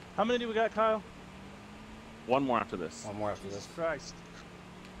 How many do we got, Kyle? One more after this. One more after Jesus this. Christ.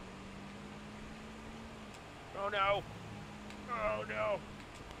 Oh no. Oh no.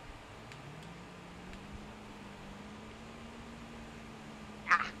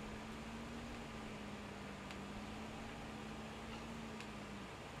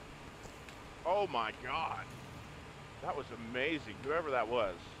 Oh my god. That was amazing. Whoever that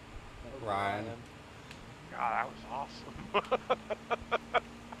was. Ryan. God, that was awesome.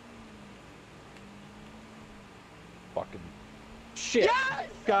 Fucking shit! Yes!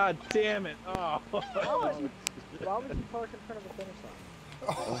 God damn it! Oh. Why was he parked in front of the finish line?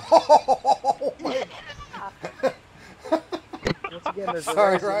 Oh my Once again, there's a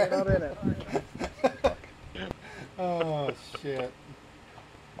Sorry, race and Ryan. you're not in it. Oh shit.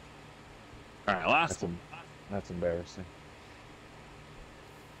 All right, last one. That's embarrassing.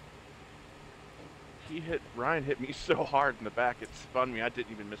 Ryan hit me so hard in the back, it spun me. I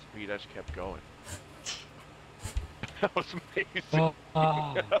didn't even miss a beat. I just kept going. That was amazing.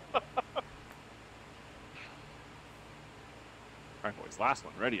 All right, boys, last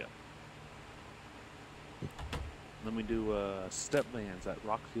one. Ready up. Then we do step bands at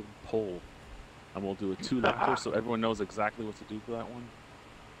Rockfield Pole. And we'll do a 2-lapper so everyone knows exactly what to do for that one.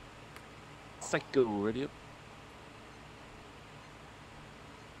 Psycho, ready up.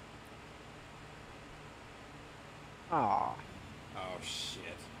 Aw. Oh shit.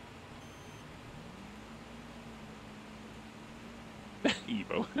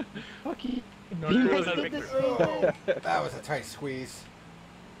 Evo. Fuck you. No, You no, guys no, did no, the no. same thing. That was a tight squeeze.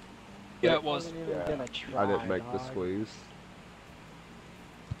 Yeah, it was. Wasn't even gonna try, I didn't make the dog. squeeze.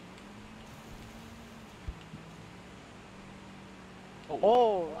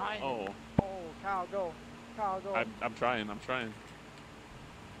 Oh, Ryan. Oh, Oh, Kyle, go. Kyle, go. I'm trying. Let's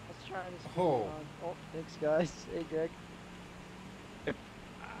try this. Oh. Oh, thanks, guys. Hey, Greg. You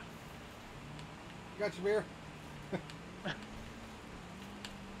got your beer?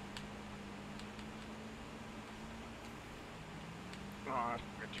 Oh, I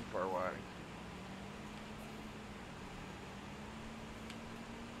got too far wide.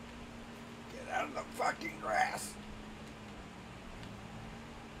 Get out of the fucking grass.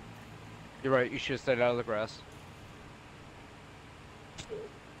 You're right. You should have stayed out of the grass. Well,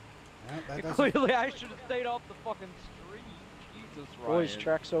 that doesn't... Clearly, I should have stayed off the fucking street. Jesus, Ryan. Boys,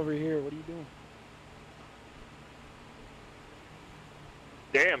 track's over here. What are you doing?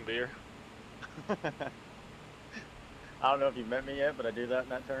 Damn, beer. I don't know if you met me yet, but I do that in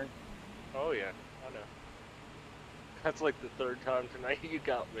that turn. Oh yeah, I know. That's like the third time tonight you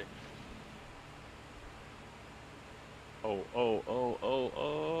got me. Oh.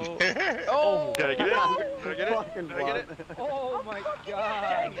 Oh! Did I get it? no! Did I get it? Fucking Did I get it? Oh my Dang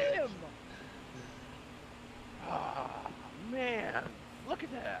god! him! Ah, man. Look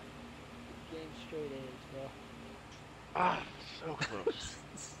at that. Game straight A's, bro. Ah, so close.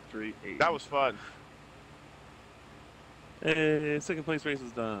 Straight 8. That was fun. Hey, second place race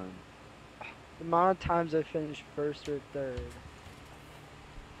is done. The amount of times I finished first or third.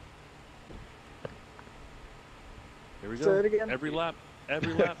 Here we Say go. it again. Every lap.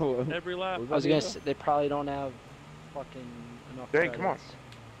 Every lap. Every lap. I was gonna say, they probably don't have fucking enough Dang, come on. credits.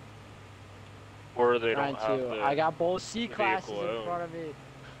 Or they Mine don't have too. the I got both C vehicle classes in owned. front of me.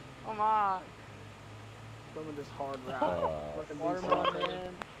 Come on. Some of this hard route. Fucking watermelon,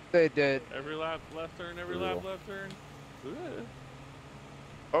 man. They did. Every lap, left turn. Every lap, left turn. Ugh.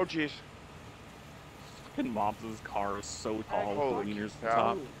 Oh, jeez. Fucking Mobs' car is so tall with Holy the wieners at the cow.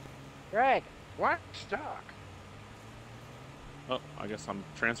 top. Greg. What? Stuck. Oh, I guess I'm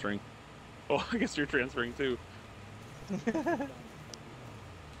transferring. Oh, I guess you're transferring too.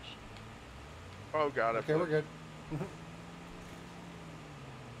 Oh, God. Okay, we're good.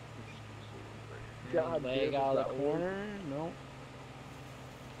 God, leg out of the corner. No.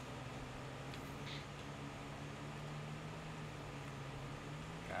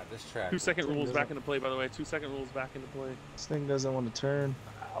 God, this track. 2-second rules back into play, by the way. 2-second rules back into play. This thing doesn't want to turn.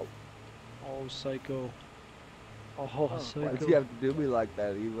 Ow. Oh, psycho. Oh, Why'd psycho. you have to do me like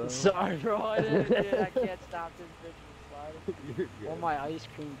that, Evo? Sorry, bro. I didn't. Dude, I can't stop this bitch from sliding. You're All good. my ice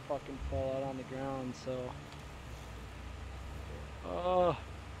cream fucking fell out on the ground, so. Oh.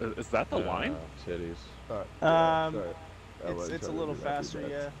 Is that the line? Titties. Sorry. Um, Sorry. I wasn't It's a trying to little do that to faster, you,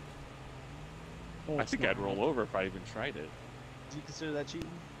 yeah. Oh, I it's think not I'd roll bad. over if I even tried it. Do you consider that cheating,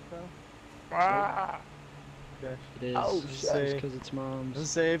 bro? Ah. Okay. It is. Oh, It's shit. because it's mom's. Let's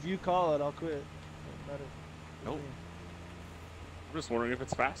say if you call it, I'll quit. Don't matter. Nope. I'm just wondering if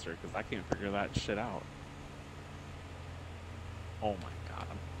it's faster, because I can't figure that shit out. Oh my god,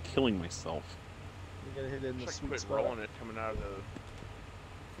 I'm killing myself. You gotta hit it in the Just sweet quit spot. rolling it coming out of the...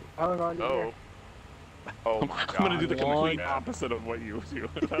 Oh, no, Oh. Oh, my God. I'm gonna do the complete Man. opposite of what you do.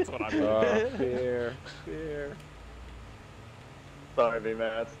 That's what I'm doing. Fear. Fear. Sorry, be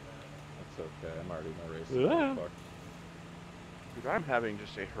mad. That's okay. I'm already in my race. Yeah. Fuck. Dude, I'm having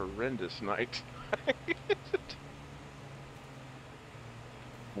just a horrendous night.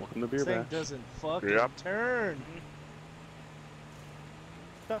 Welcome to This Beer thing Bash. doesn't fucking Yep. turn.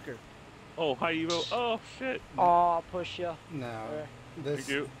 Tucker. Oh, hi Evo. Oh, shit. Oh, I'll push you. No. There. This. Thank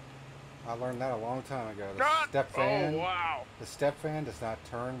you. I learned that a long time ago. The God! step fan. Oh, wow. The step fan does not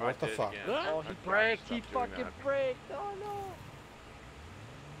turn. What the did fuck? again. Oh, he braked. He fucking braked. Oh no.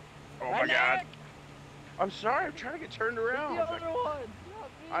 Oh my god. I'm sorry, I'm trying to get turned around. The other one.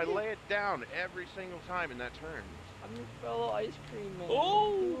 I lay it down every single time in that turn. I'm your fellow ice cream man.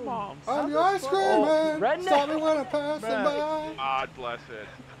 Oh, mom. I'm your ice cream man. Stop me when I'm passing by. God bless it.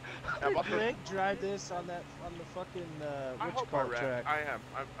 Did Greg drive this on the fucking I which hope car I wrecked. track? I am.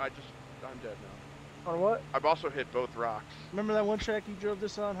 I'm dead now. On what? I've also hit both rocks. Remember that one track you drove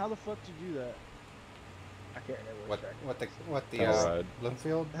this on? How the fuck did you do that? I can't remember What the Hellride.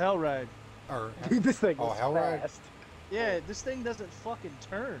 Bloomfield? Hellride. Or Dude, this thing was Hellride? fast. Yeah, this thing doesn't fucking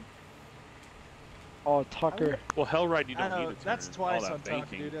turn. Oh, Tucker. Well, Hellride, you I don't know, need to turn. that's twice All that on Tucker,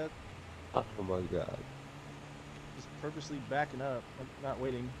 banking. dude. Oh my god. Just purposely backing up, not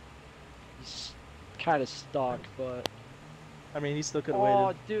waiting. He's kind of stuck, but. I mean, he still could have Oh,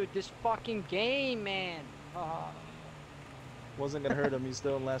 waited. dude, this fucking game, man. Wasn't gonna hurt him. He's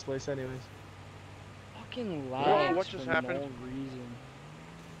still in last place, anyways. Fucking lags what just for happened? no reason.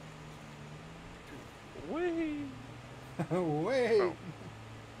 Wait. Wait.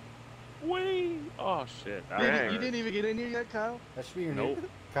 Wait. Oh, shit. That You hurt. didn't even get in here yet, Kyle? That should be your Nope. new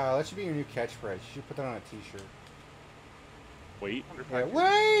Kyle. That should be your new catchphrase. You should put that on a T-shirt. Wait. Yeah,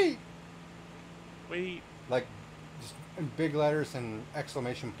 wait. Wait. Like, just in big letters and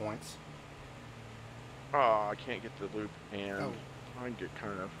exclamation points. Oh, I can't get the loop, and I get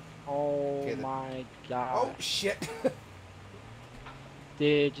kind of. Oh Okay, my god. Oh shit.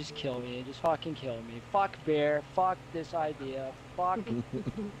 Dude, just kill me. Just fucking kill me. Fuck Bear. Fuck this idea. Fuck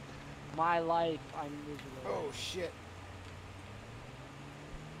my life. I'm miserable. Oh shit.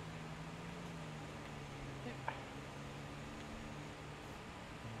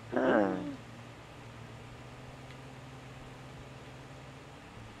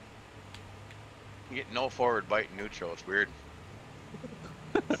 You get no forward bite in neutral. It's weird.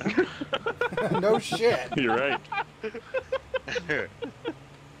 No shit. You're right.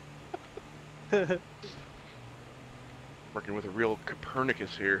 Working with a real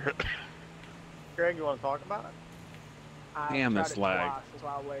Copernicus here. Greg, you want to talk about it? I Damn, tried this it lag. twice, that's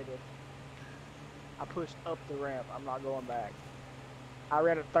why I waited. I pushed up the ramp. I'm not going back. I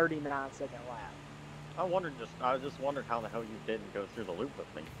ran a 39-second lap. I just wondered how the hell you didn't go through the loop with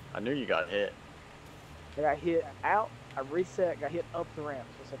me. I knew you got hit. I got hit out. I reset. Got hit up the ramp.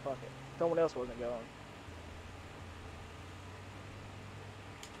 So I said, fuck it. Someone else wasn't going.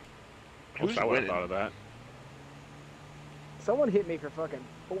 I wish I would have thought of that. Someone hit me for fucking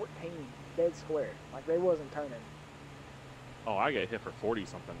 14 dead square. Like they wasn't turning. Oh, I get hit for 40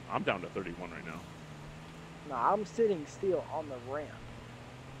 something. I'm down to 31 right now. No, I'm sitting still on the ramp.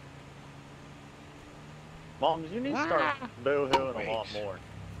 Moms, you need to start boo-hooing a lot more.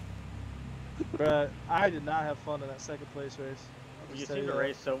 Bruh, I did not have fun in that second place race. I'll You just tell seem to that.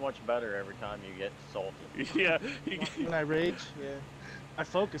 race so much better every time you get salty. Yeah. When I rage, yeah. I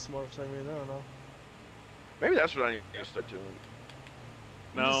focus more for some reason, I don't know. Maybe that's what I need to start doing.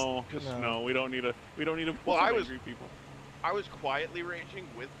 No, No. no, we don't need a. Well, I was angry people. I was quietly raging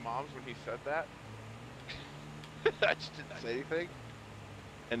with Moms when he said that. I just didn't say anything.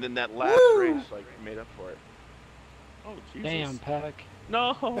 And then that last race, like, made up for it. Oh, Jesus. Damn, Pack.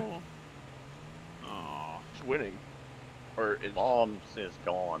 No. Oh, Who's winning? Or is Moms is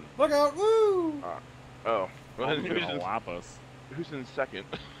gone. Look out! Woo! Oh. Well, I'm then gonna lap us. who's in second?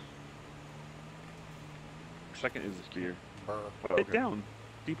 Second is the skier. Burr. Oh, Hit okay. down.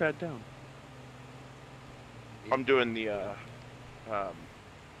 D-pad down. I'm doing the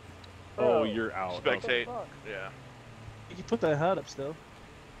Oh, you're out. spectate. fuck? Yeah. You can put that HUD up still.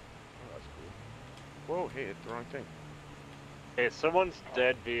 Oh, that's cool. Whoa, hey, it's the wrong thing. Hey, someone's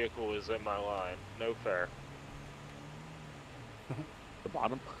dead vehicle is in my line. No fair. The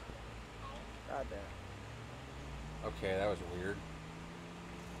bottom. God damn. Okay, that was weird.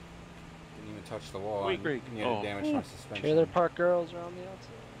 Didn't even touch the wall. Wait, and Greg. yet Oh. it damaged my suspension. Trailer park girls are on the outside.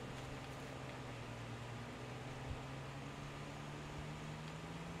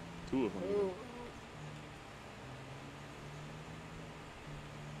 Two of them. even.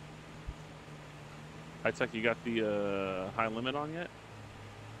 High Tech, you got the high limit on yet?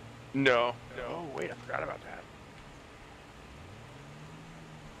 No. No. Oh, wait, I forgot about that.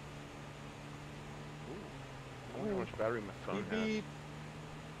 I wonder how much battery my phone has. Beep,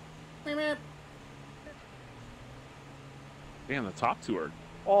 Damn, the top two are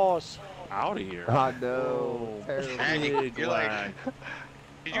Oh, out of here. I know. Oh, Terrible. And big you're like, lag.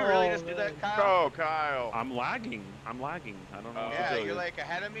 Did you really just do that, Kyle? Go, Kyle. I'm lagging. I don't know what to Yeah, tell you're you. like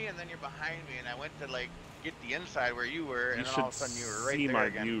ahead of me, and then you're behind me, and I went to like get the inside where you were, You and then should all of a sudden you were right see there my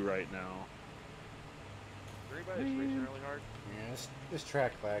again. view right now. Is there anybody that's racing really hard? Yeah, this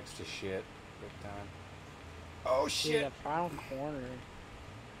track lags to shit. Big time. Oh Dude, shit! that final corner.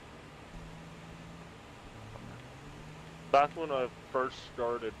 Back when I first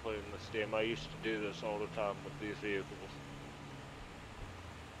started playing this game, I used to do this all the time with these vehicles.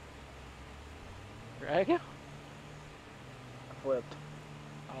 Greg? I flipped.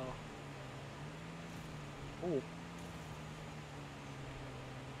 Oh.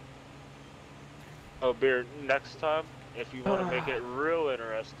 Oh, Beer, next time, if you want to make it real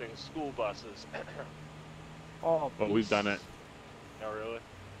interesting, school buses. Oh, But we've done it. Oh, really?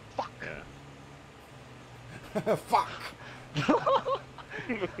 Fuck. Yeah. Fuck!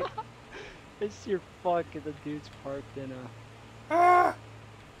 It's your fuck and the dude's parked in a...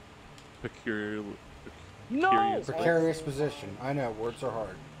 Peculiar. No! Precarious position. I know, words are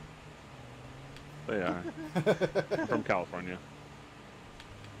hard. They are. From California.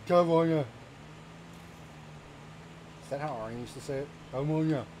 California. Is that how Arnie used to say it?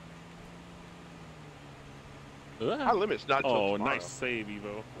 California. High limit's not till Oh, tomorrow. nice save,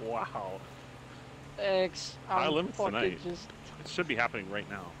 Evo. Wow. Thanks. High limits fucking tonight. just... It should be happening right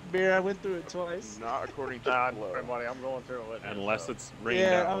now. Beer, I went through it twice. Not according to Nah, flow. buddy, I'm going through it. Unless it's rained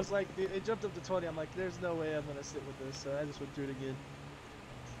Yeah, out. I was like, it jumped up to 20. I'm like, there's no way I'm gonna sit with this, so I just went through it again.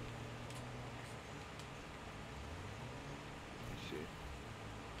 Let's see.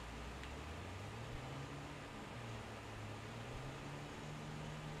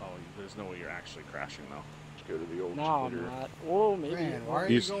 Oh, there's no way you're actually crashing though. Let's go to the old No, I'm Twitter. not. Whoa, maybe. Man, why are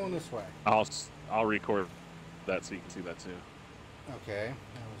You you s- going this way? I'll record that so you can see that too. Okay,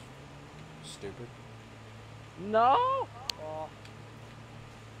 that was stupid. No! Oh.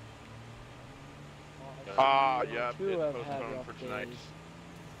 Ah, yeah, Two it's have had postponed rough for tonight. days.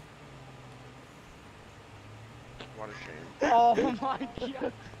 What a shame. Oh my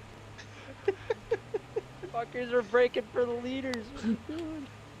god! Fuckers are breaking for the leaders. What are you doing?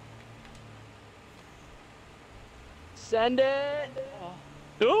 Send it! Oh.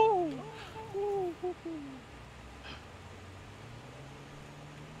 No!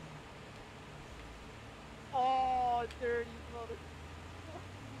 Oh, dirty mother.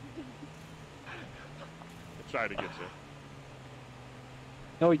 I tried to get you.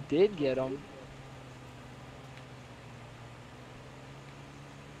 No, he did get him.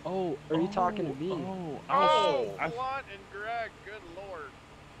 Oh, are you talking to me? Oh, Blunt and Greg, good lord.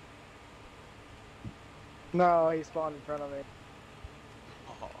 No, he spawned in front of me.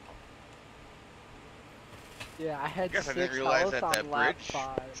 Yeah, I I had guess I 6 didn't realize health that on that lap bridge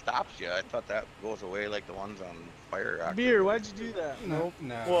 5. stops you. I thought that goes away like the ones on Fire Rock. Beer, why'd you do that? No,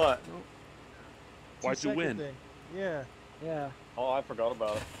 no. What? Why'd you 2-second win? Thing. Yeah. Yeah. Oh, I forgot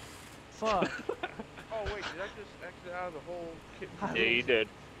about it. Fuck. Oh, wait, did I just exit out of the whole kit? Yeah, you did.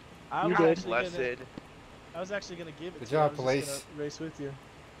 I You was did. actually gonna- Blessed. I was actually gonna give it Good to you. I job, was just police. gonna race with you.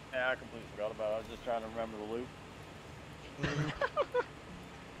 Yeah, I completely forgot about it. I was just trying to remember the loop.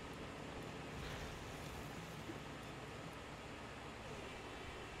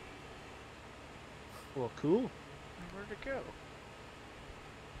 Well, cool. Where'd it go?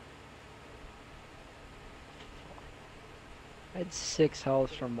 I had 6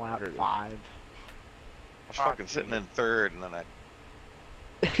 health from lap 5. I was fucking sitting in third, and then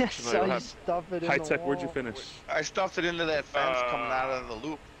So you have- stuff it in High the Tech, where'd you wall. finish? I stuffed it into that fence coming out of the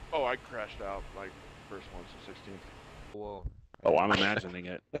loop. Oh, I crashed out like first one, so 16th. Whoa. Oh, I'm imagining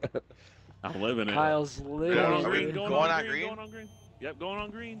it. I'm living it. Kyle's Going living on Are we green, going going on on green, green? going on green. Yep, going on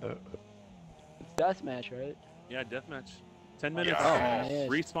green. Deathmatch, right? Yeah, deathmatch. 10 minutes. Oh, man.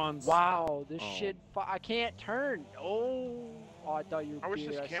 Respawns. Wow, this Oh. shit. I can't turn. Oh, I thought you were I wish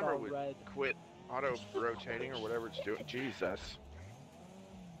beer. this I camera saw would red. quit auto rotating or whatever it's doing. Jesus.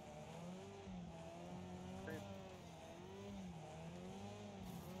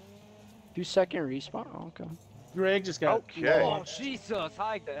 Two-second respawn? Oh, okay. Greg just got. Okay. Oh, Jesus.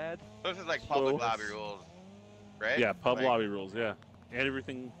 Hi, Dad. This is like public So- lobby rules, right? Yeah, pub Like- lobby rules, yeah. And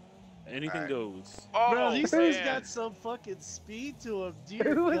anything Alright. goes. Oh, Bro, these things man. got some fucking speed to them.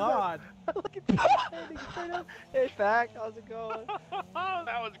 Dear Who is that? God. Look at that. Hey, Pac, how's it going?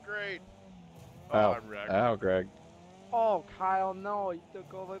 That was great. Oh, Ow. I'm wrecked. Ow, Greg. Oh, Kyle, no, you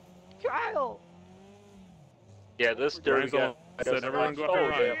took over. Kyle! Yeah, this derby Brian's guy all said doesn't everyone like. go after Oh,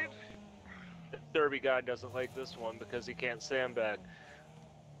 Ryan. yeah. The derby guy doesn't like this one because he can't sandbag.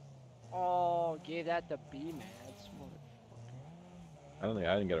 Oh, gave that to B-Mads. I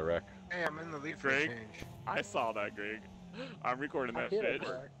didn't get a wreck. Hey, I'm in the lead for a Greg? change. I saw that, Greg. I'm recording I that hit shit.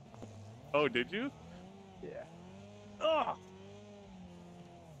 him. Oh, did you? Yeah. Oh!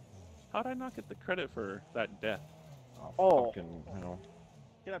 How'd I not get the credit for that death? Oh. Fucking hell.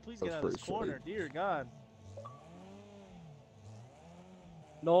 Can I please That get out was of this pretty corner? sweet. Dear God.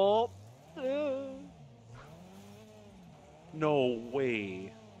 Nope. No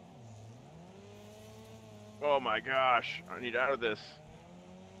way. Oh my gosh, I need out of this.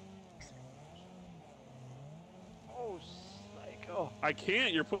 Oh, psycho. I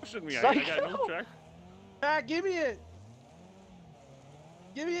can't. You're pushing me. I got no Psycho. track. Pat, give me it.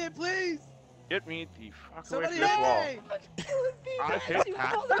 Give me it, please. Get me the fuck Somebody, away from this wall. hey! I've hit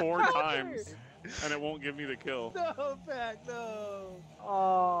Pat 4 times, and it won't give me the kill. No, Pat, no.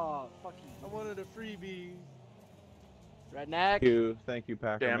 Oh, fuck you. I wanted a freebie. Redneck. Thank you,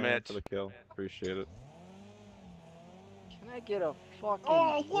 PackerMan, Damn it. for the kill. Appreciate it. Can I get a fucking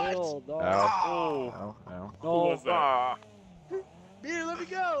what? kill, dog? Ow. Ow. Who was that? Beer, let me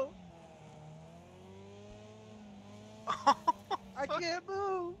go. I can't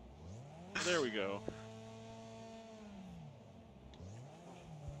move. There we go.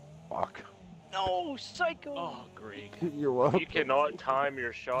 Fuck. No, psycho. Oh, Greg. You're welcome. You cannot time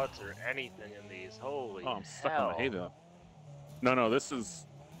your shots or anything in these. Holy Oh, I'm stuck hell. in the hay though. No, this is.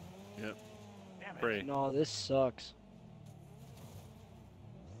 Yep. Damn it. Pray. No, this sucks.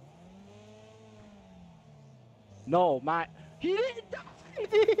 No, my. He didn't die!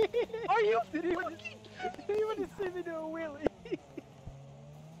 Are you fucking kidding? You would have sent me to a wheelie.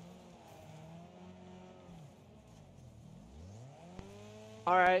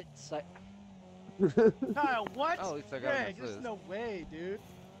 Alright, Kyle, what? Oh, at least I got an Greg, there's assist. no way, dude.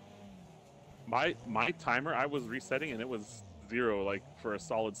 My timer, I was resetting and it was 0 like for a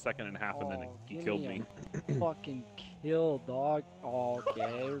solid second and a half, and then he give killed me me. a fucking kill, dog. Okay,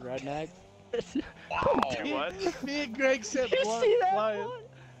 redneck. Wow. What? Me and Greg said You blood see that flying. one?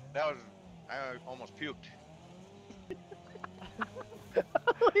 That was, I almost puked.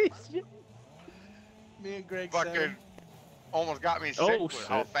 Holy shit. Me and Greg Fucking said. almost got me sick Oh, with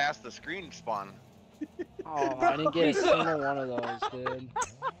how shit. fast the screen spun. Oh, I didn't get a single one of those, dude.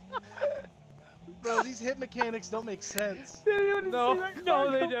 Bro, these hit mechanics don't make sense. No,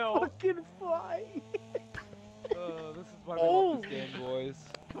 no, they don't. Fucking fly. This is why we love this game, boys.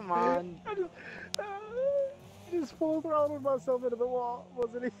 Come on. I just full throttled myself into the wall,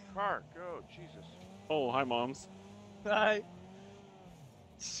 wasn't he? Car, go, Jesus. Oh, hi, moms. Hi.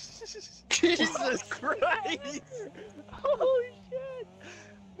 Jesus Christ! Holy shit!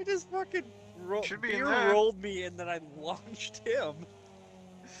 I just fucking Should be in beer there. rolled me and then I launched him.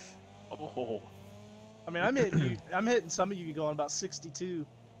 Oh. I mean, I'm hitting you. I'm hitting some of you going about 62.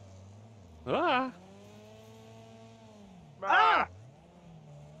 Ah. Ah!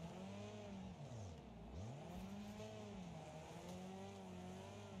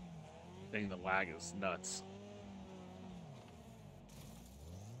 Dang, the lag is nuts.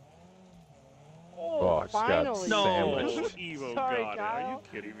 Oh, I just got finally. No, sandwiched. Evo Sorry, God, are Kyle. you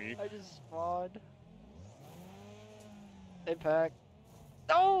kidding me? I just spawned. Hey, Pack.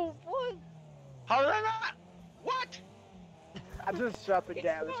 Oh, what? How did I not? What? I just shot the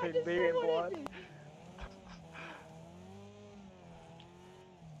gap between me and blood.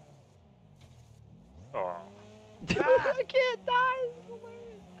 Oh. I can't die.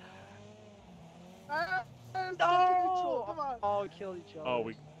 No! Come on. Oh, kill each other. Oh,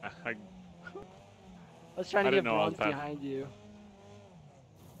 I was trying I to didn't get know I blunt was that- behind you.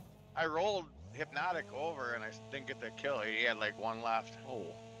 I rolled Hypnotic over and I didn't get the kill. He had like one left. Oh.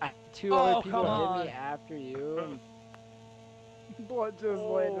 Two Oh, other people come hit me on. after you. Blood just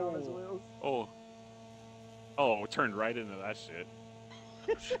landed on his wheels. Oh. Oh, turned right into that shit.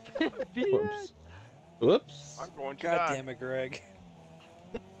 Whoops. Whoops. I'm going to God die. damn it, Greg.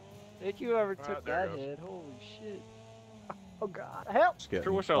 Thank you whoever took there it that goes. hit. Holy shit. Oh god, help! Just getting,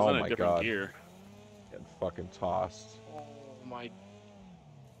 Sure wish I was oh in a my different God. gear. Getting fucking tossed. Oh my.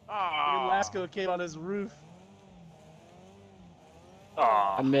 Ah. Lasco came on his roof.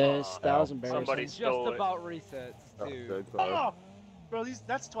 Ah, I missed. That was embarrassing. Somebody Just stole it. about resets, Oh, dude. good, Oh! Bro,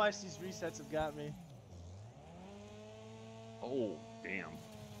 that's twice these resets have got me. Oh, damn.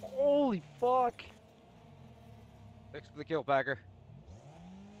 Holy fuck. Thanks for the kill, Packer.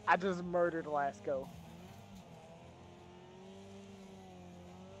 I just murdered Lasco.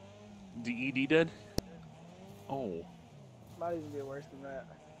 DED dead? Oh. Might even be worse than that.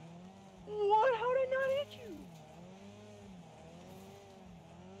 What? How did I not hit you?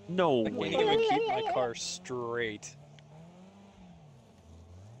 No I can't way. even keep my car straight.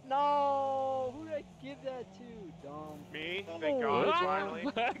 No! Who did I give that to? Dumb. Me? Oh, Thank God, wow. finally.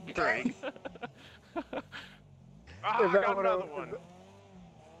 Great. Ah, I got another one.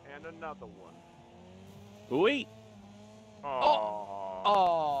 And another one. Wait. Oh.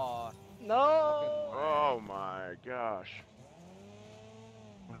 Oh no! Oh my gosh.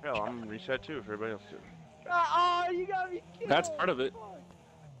 Hell, I'm gonna reset too if everybody else did. Oh, you got me killed. That's part of it. Fuck.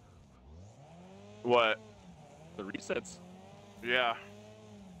 What? The resets. Yeah.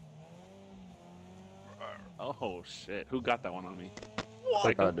 Oh shit! Who got that one on me? I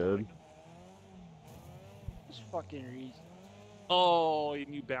think I did. This fucking reason. Oh,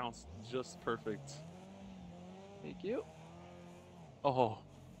 and you bounced just perfect. Thank you. Oh.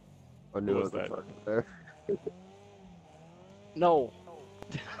 I knew Who it was was that? fucking there. No.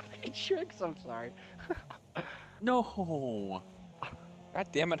 Tricks, I'm sorry. No. God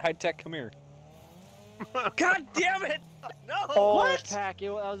damn it, high tech, come here. God damn it! No! Oh, What? Pack,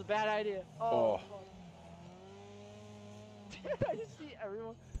 that was a bad idea. Oh. Did I just see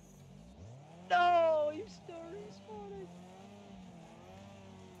everyone? No, you still respawning.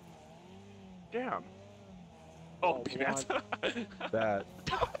 Damn. Oh, Oh, P-Mats. That.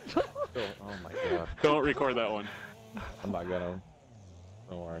 Oh my god. Don't record that one. I'm not gonna.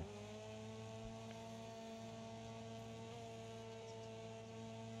 Don't worry.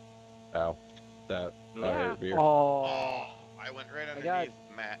 Ow. That. Yeah. Beer. Oh, I went right I got-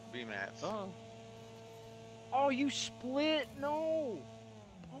 underneath B-Mats. Oh, you split? No.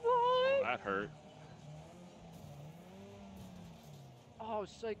 What? Oh, that hurt. Oh,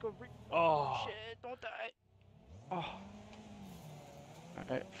 Psycho. Oh. Shit, don't die. Oh.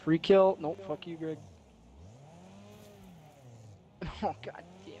 Alright, free kill. Nope, fuck you, Greg. Oh, god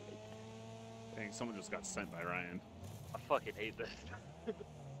damn it. Dang, someone just got sent by Ryan. I fucking hate this.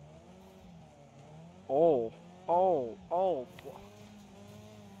 Oh.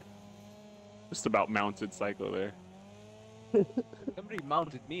 Just about mounted Psycho there. Somebody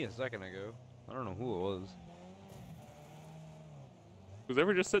mounted me a second ago. I don't know who it was. Who's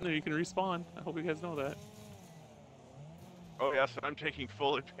ever just sitting there, you can respawn. I hope you guys know that. Oh yes, I'm taking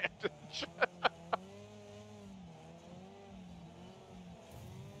full advantage.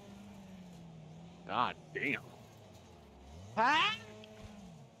 God damn. Huh?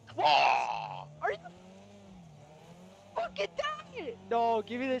 Oh! Are you fucking dying? No,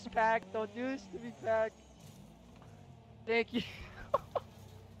 give me this pack. Don't do this to me, pack. Thank you.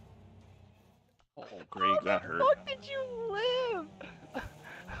 Oh, Greg, that hurt. How did you live?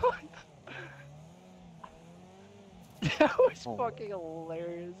 That was fucking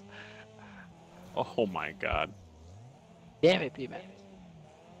hilarious. Oh my god. Damn it, P-Man.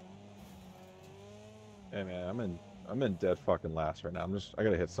 Hey man, I'm in dead fucking last right now. I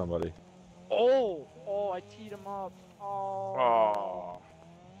gotta hit somebody. Oh, I teed him up. Oh.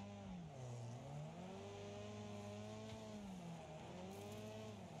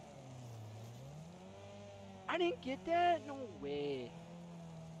 I didn't get that? No way.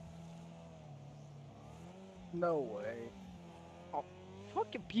 No way. Oh,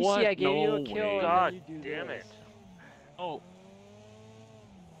 fucking PC, What? I gave you a No kill way. and God then you do damn this. it. Oh.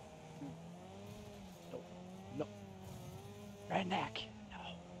 No. Redneck.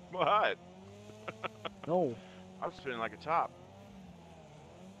 What? No. I'm spinning like a top.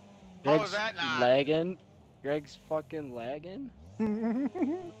 How Greg's was that not? lagging. Greg's fucking lagging. No.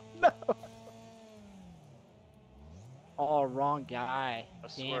 Oh, wrong guy. I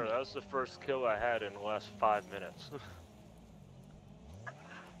Damn swear, it. that was the first kill I had in the last 5 minutes.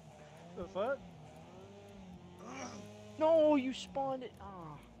 The fuck? No, you spawned it.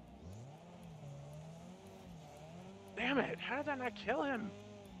 Oh. Damn it! How did I not kill him?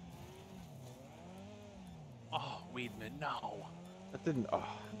 Oh, Weedman, no. That didn't. Oh,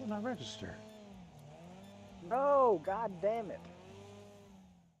 how did not register? No, god damn it.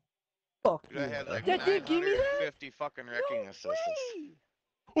 Fuck Dude, I had like That did give me that? 950 fucking wrecking assists.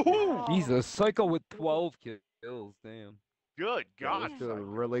 Jesus, Psycho with 12 kills, damn. Good Yeah, God! was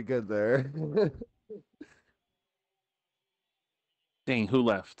doing really good there. Dang, who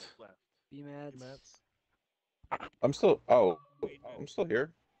left? B-Mads. I'm still. Oh, I'm still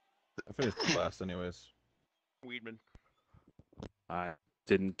here. I finished last, anyways. Weedman. I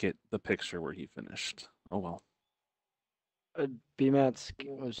didn't get the picture where he finished. Oh well. B-Mads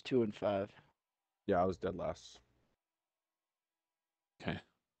was 2 and 5. Yeah, I was dead last. Okay.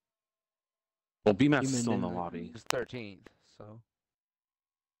 Well, BMAT's Human still in the in- lobby. It's 13th, so.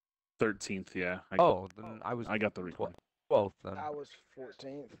 13th, yeah. Then I was. I got the record. 12th then. I was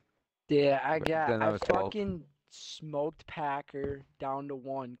 14th. Yeah, Then I I was 12. fucking smoked Packer down to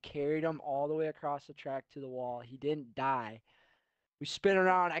 1, carried him all the way across the track to the wall. He didn't die. We spin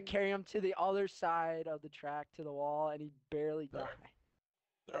around, I carry him to the other side of the track to the wall, and he barely died.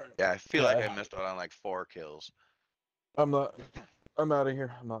 Yeah, I feel like I missed out on like 4 kills. I'm not. I'm out of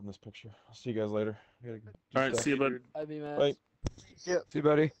here. I'm not in this picture. I'll see you guys later. I gotta do All right, stuff. see you, bud. I'd be mad. Bye. See you,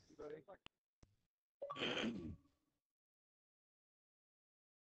 buddy.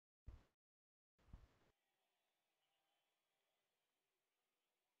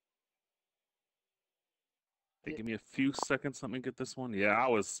 Hey, give me a few seconds. Let me get this one. Yeah,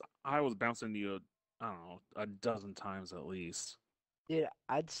 I was bouncing you, I don't know, a dozen times at least. Dude,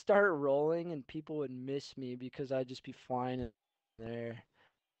 I'd start rolling and people would miss me because I'd just be flying in there.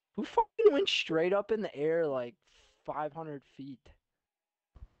 Who fucking went straight up in the air like 500 feet?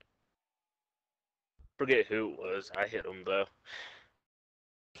 Forget who it was. I hit him though.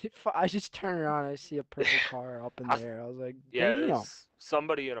 If I just turn around and I see a purple car up in the air. I was like, Yeah, damn. it's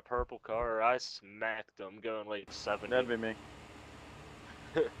somebody in a purple car. I smacked them going like 70. That'd be me.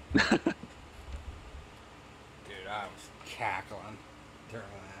 Dude, I was cackling during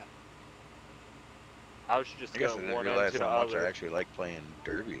that. I was just I guess I going didn't one end realize to the how much I other. actually like playing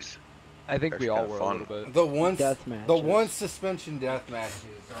derbies. I think we Actually all kinda were fun. a little bit. The one Death suspension death matches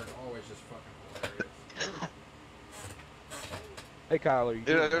are always just fucking hilarious. Hey, Kyle, are you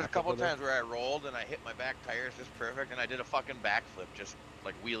doing There's a backup couple with us? times where I rolled and I hit my back tires just perfect, and I did a fucking backflip, just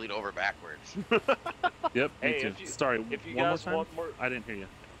like wheeling over backwards. Yep. Me Hey, too. if you- Sorry. if you one guys more time? want more- I didn't hear you.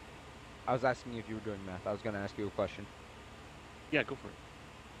 I was asking you if you were doing math. I was going to ask you a question. Yeah, go for it.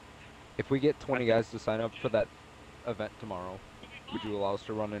 If we get 20 guys to sign up for that event tomorrow, would you allow us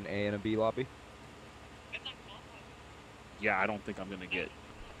to run an A and a B lobby? Yeah, I don't think I'm gonna get.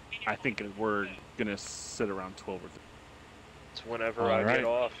 I think we're gonna sit around 12 or 13. It's whenever All I right. get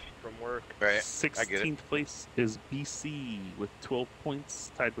off from work. Right. I get it. 16th place is BC with 12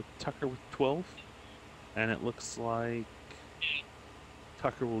 points, tied with Tucker with 12. And it looks like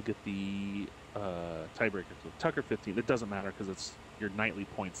Tucker will get the tiebreaker. So Tucker 15. It doesn't matter because it's your nightly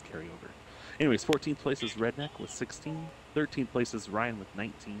points carryover. Anyways, 14th place is Redneck with 16. 13th place is Ryan with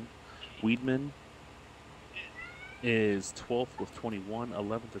 19. Weedman is 12th with 21.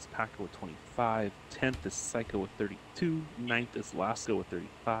 11th is Packer with 25. 10th is Psycho with 32. 9th is Lasco with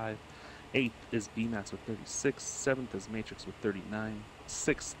 35. 8th is BMAX with 36. 7th is Matrix with 39.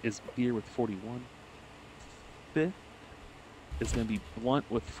 6th is Beer with 41. 5th is going to be Blunt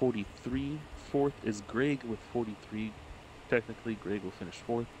with 43. 4th is Greg with 43. Technically, Greg will finish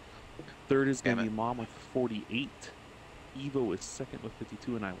 4th. 3rd is going to be Mom with 48. Evo is 2nd with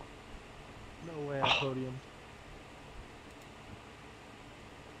 52, and I won. No way on podium.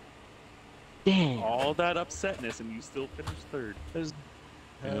 Damn. All that upsetness, and you still finished 3rd. There's...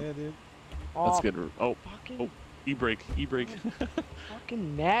 Yeah. Yeah, dude. That's Oh, good. Oh, fucking, oh, e-brake, e-brake.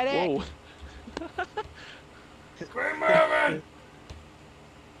 fucking Natty. Whoa. Quit moving!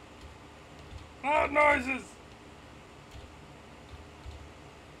 Loud noises!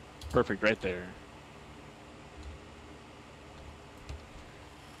 Perfect right there.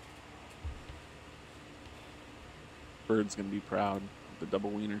 Bird's gonna be proud of the double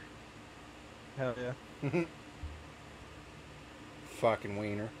wiener. Hell yeah. Fucking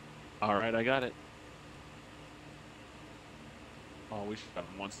wiener. All right, I got it. Oh, we should have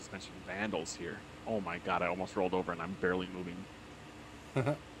one suspension vandals here. Oh my god, I almost rolled over and I'm barely moving.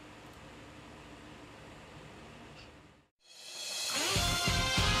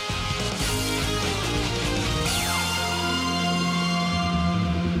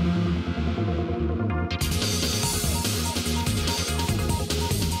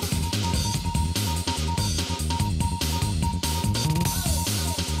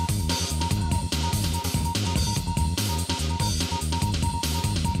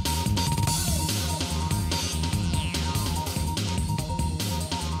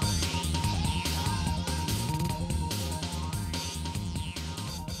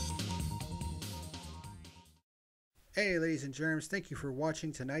 Hey ladies and germs, thank you for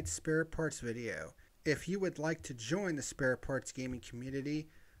watching tonight's spare parts video. If you would like to join the spare parts gaming community,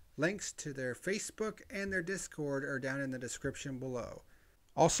 links to their Facebook and their Discord are down in the description below.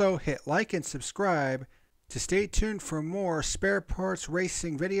 Also hit like and subscribe to stay tuned for more spare parts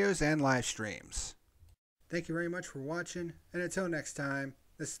racing videos and live streams. Thank you very much for watching, and until next time,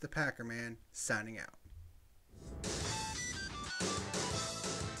 this is the PackerMan signing out.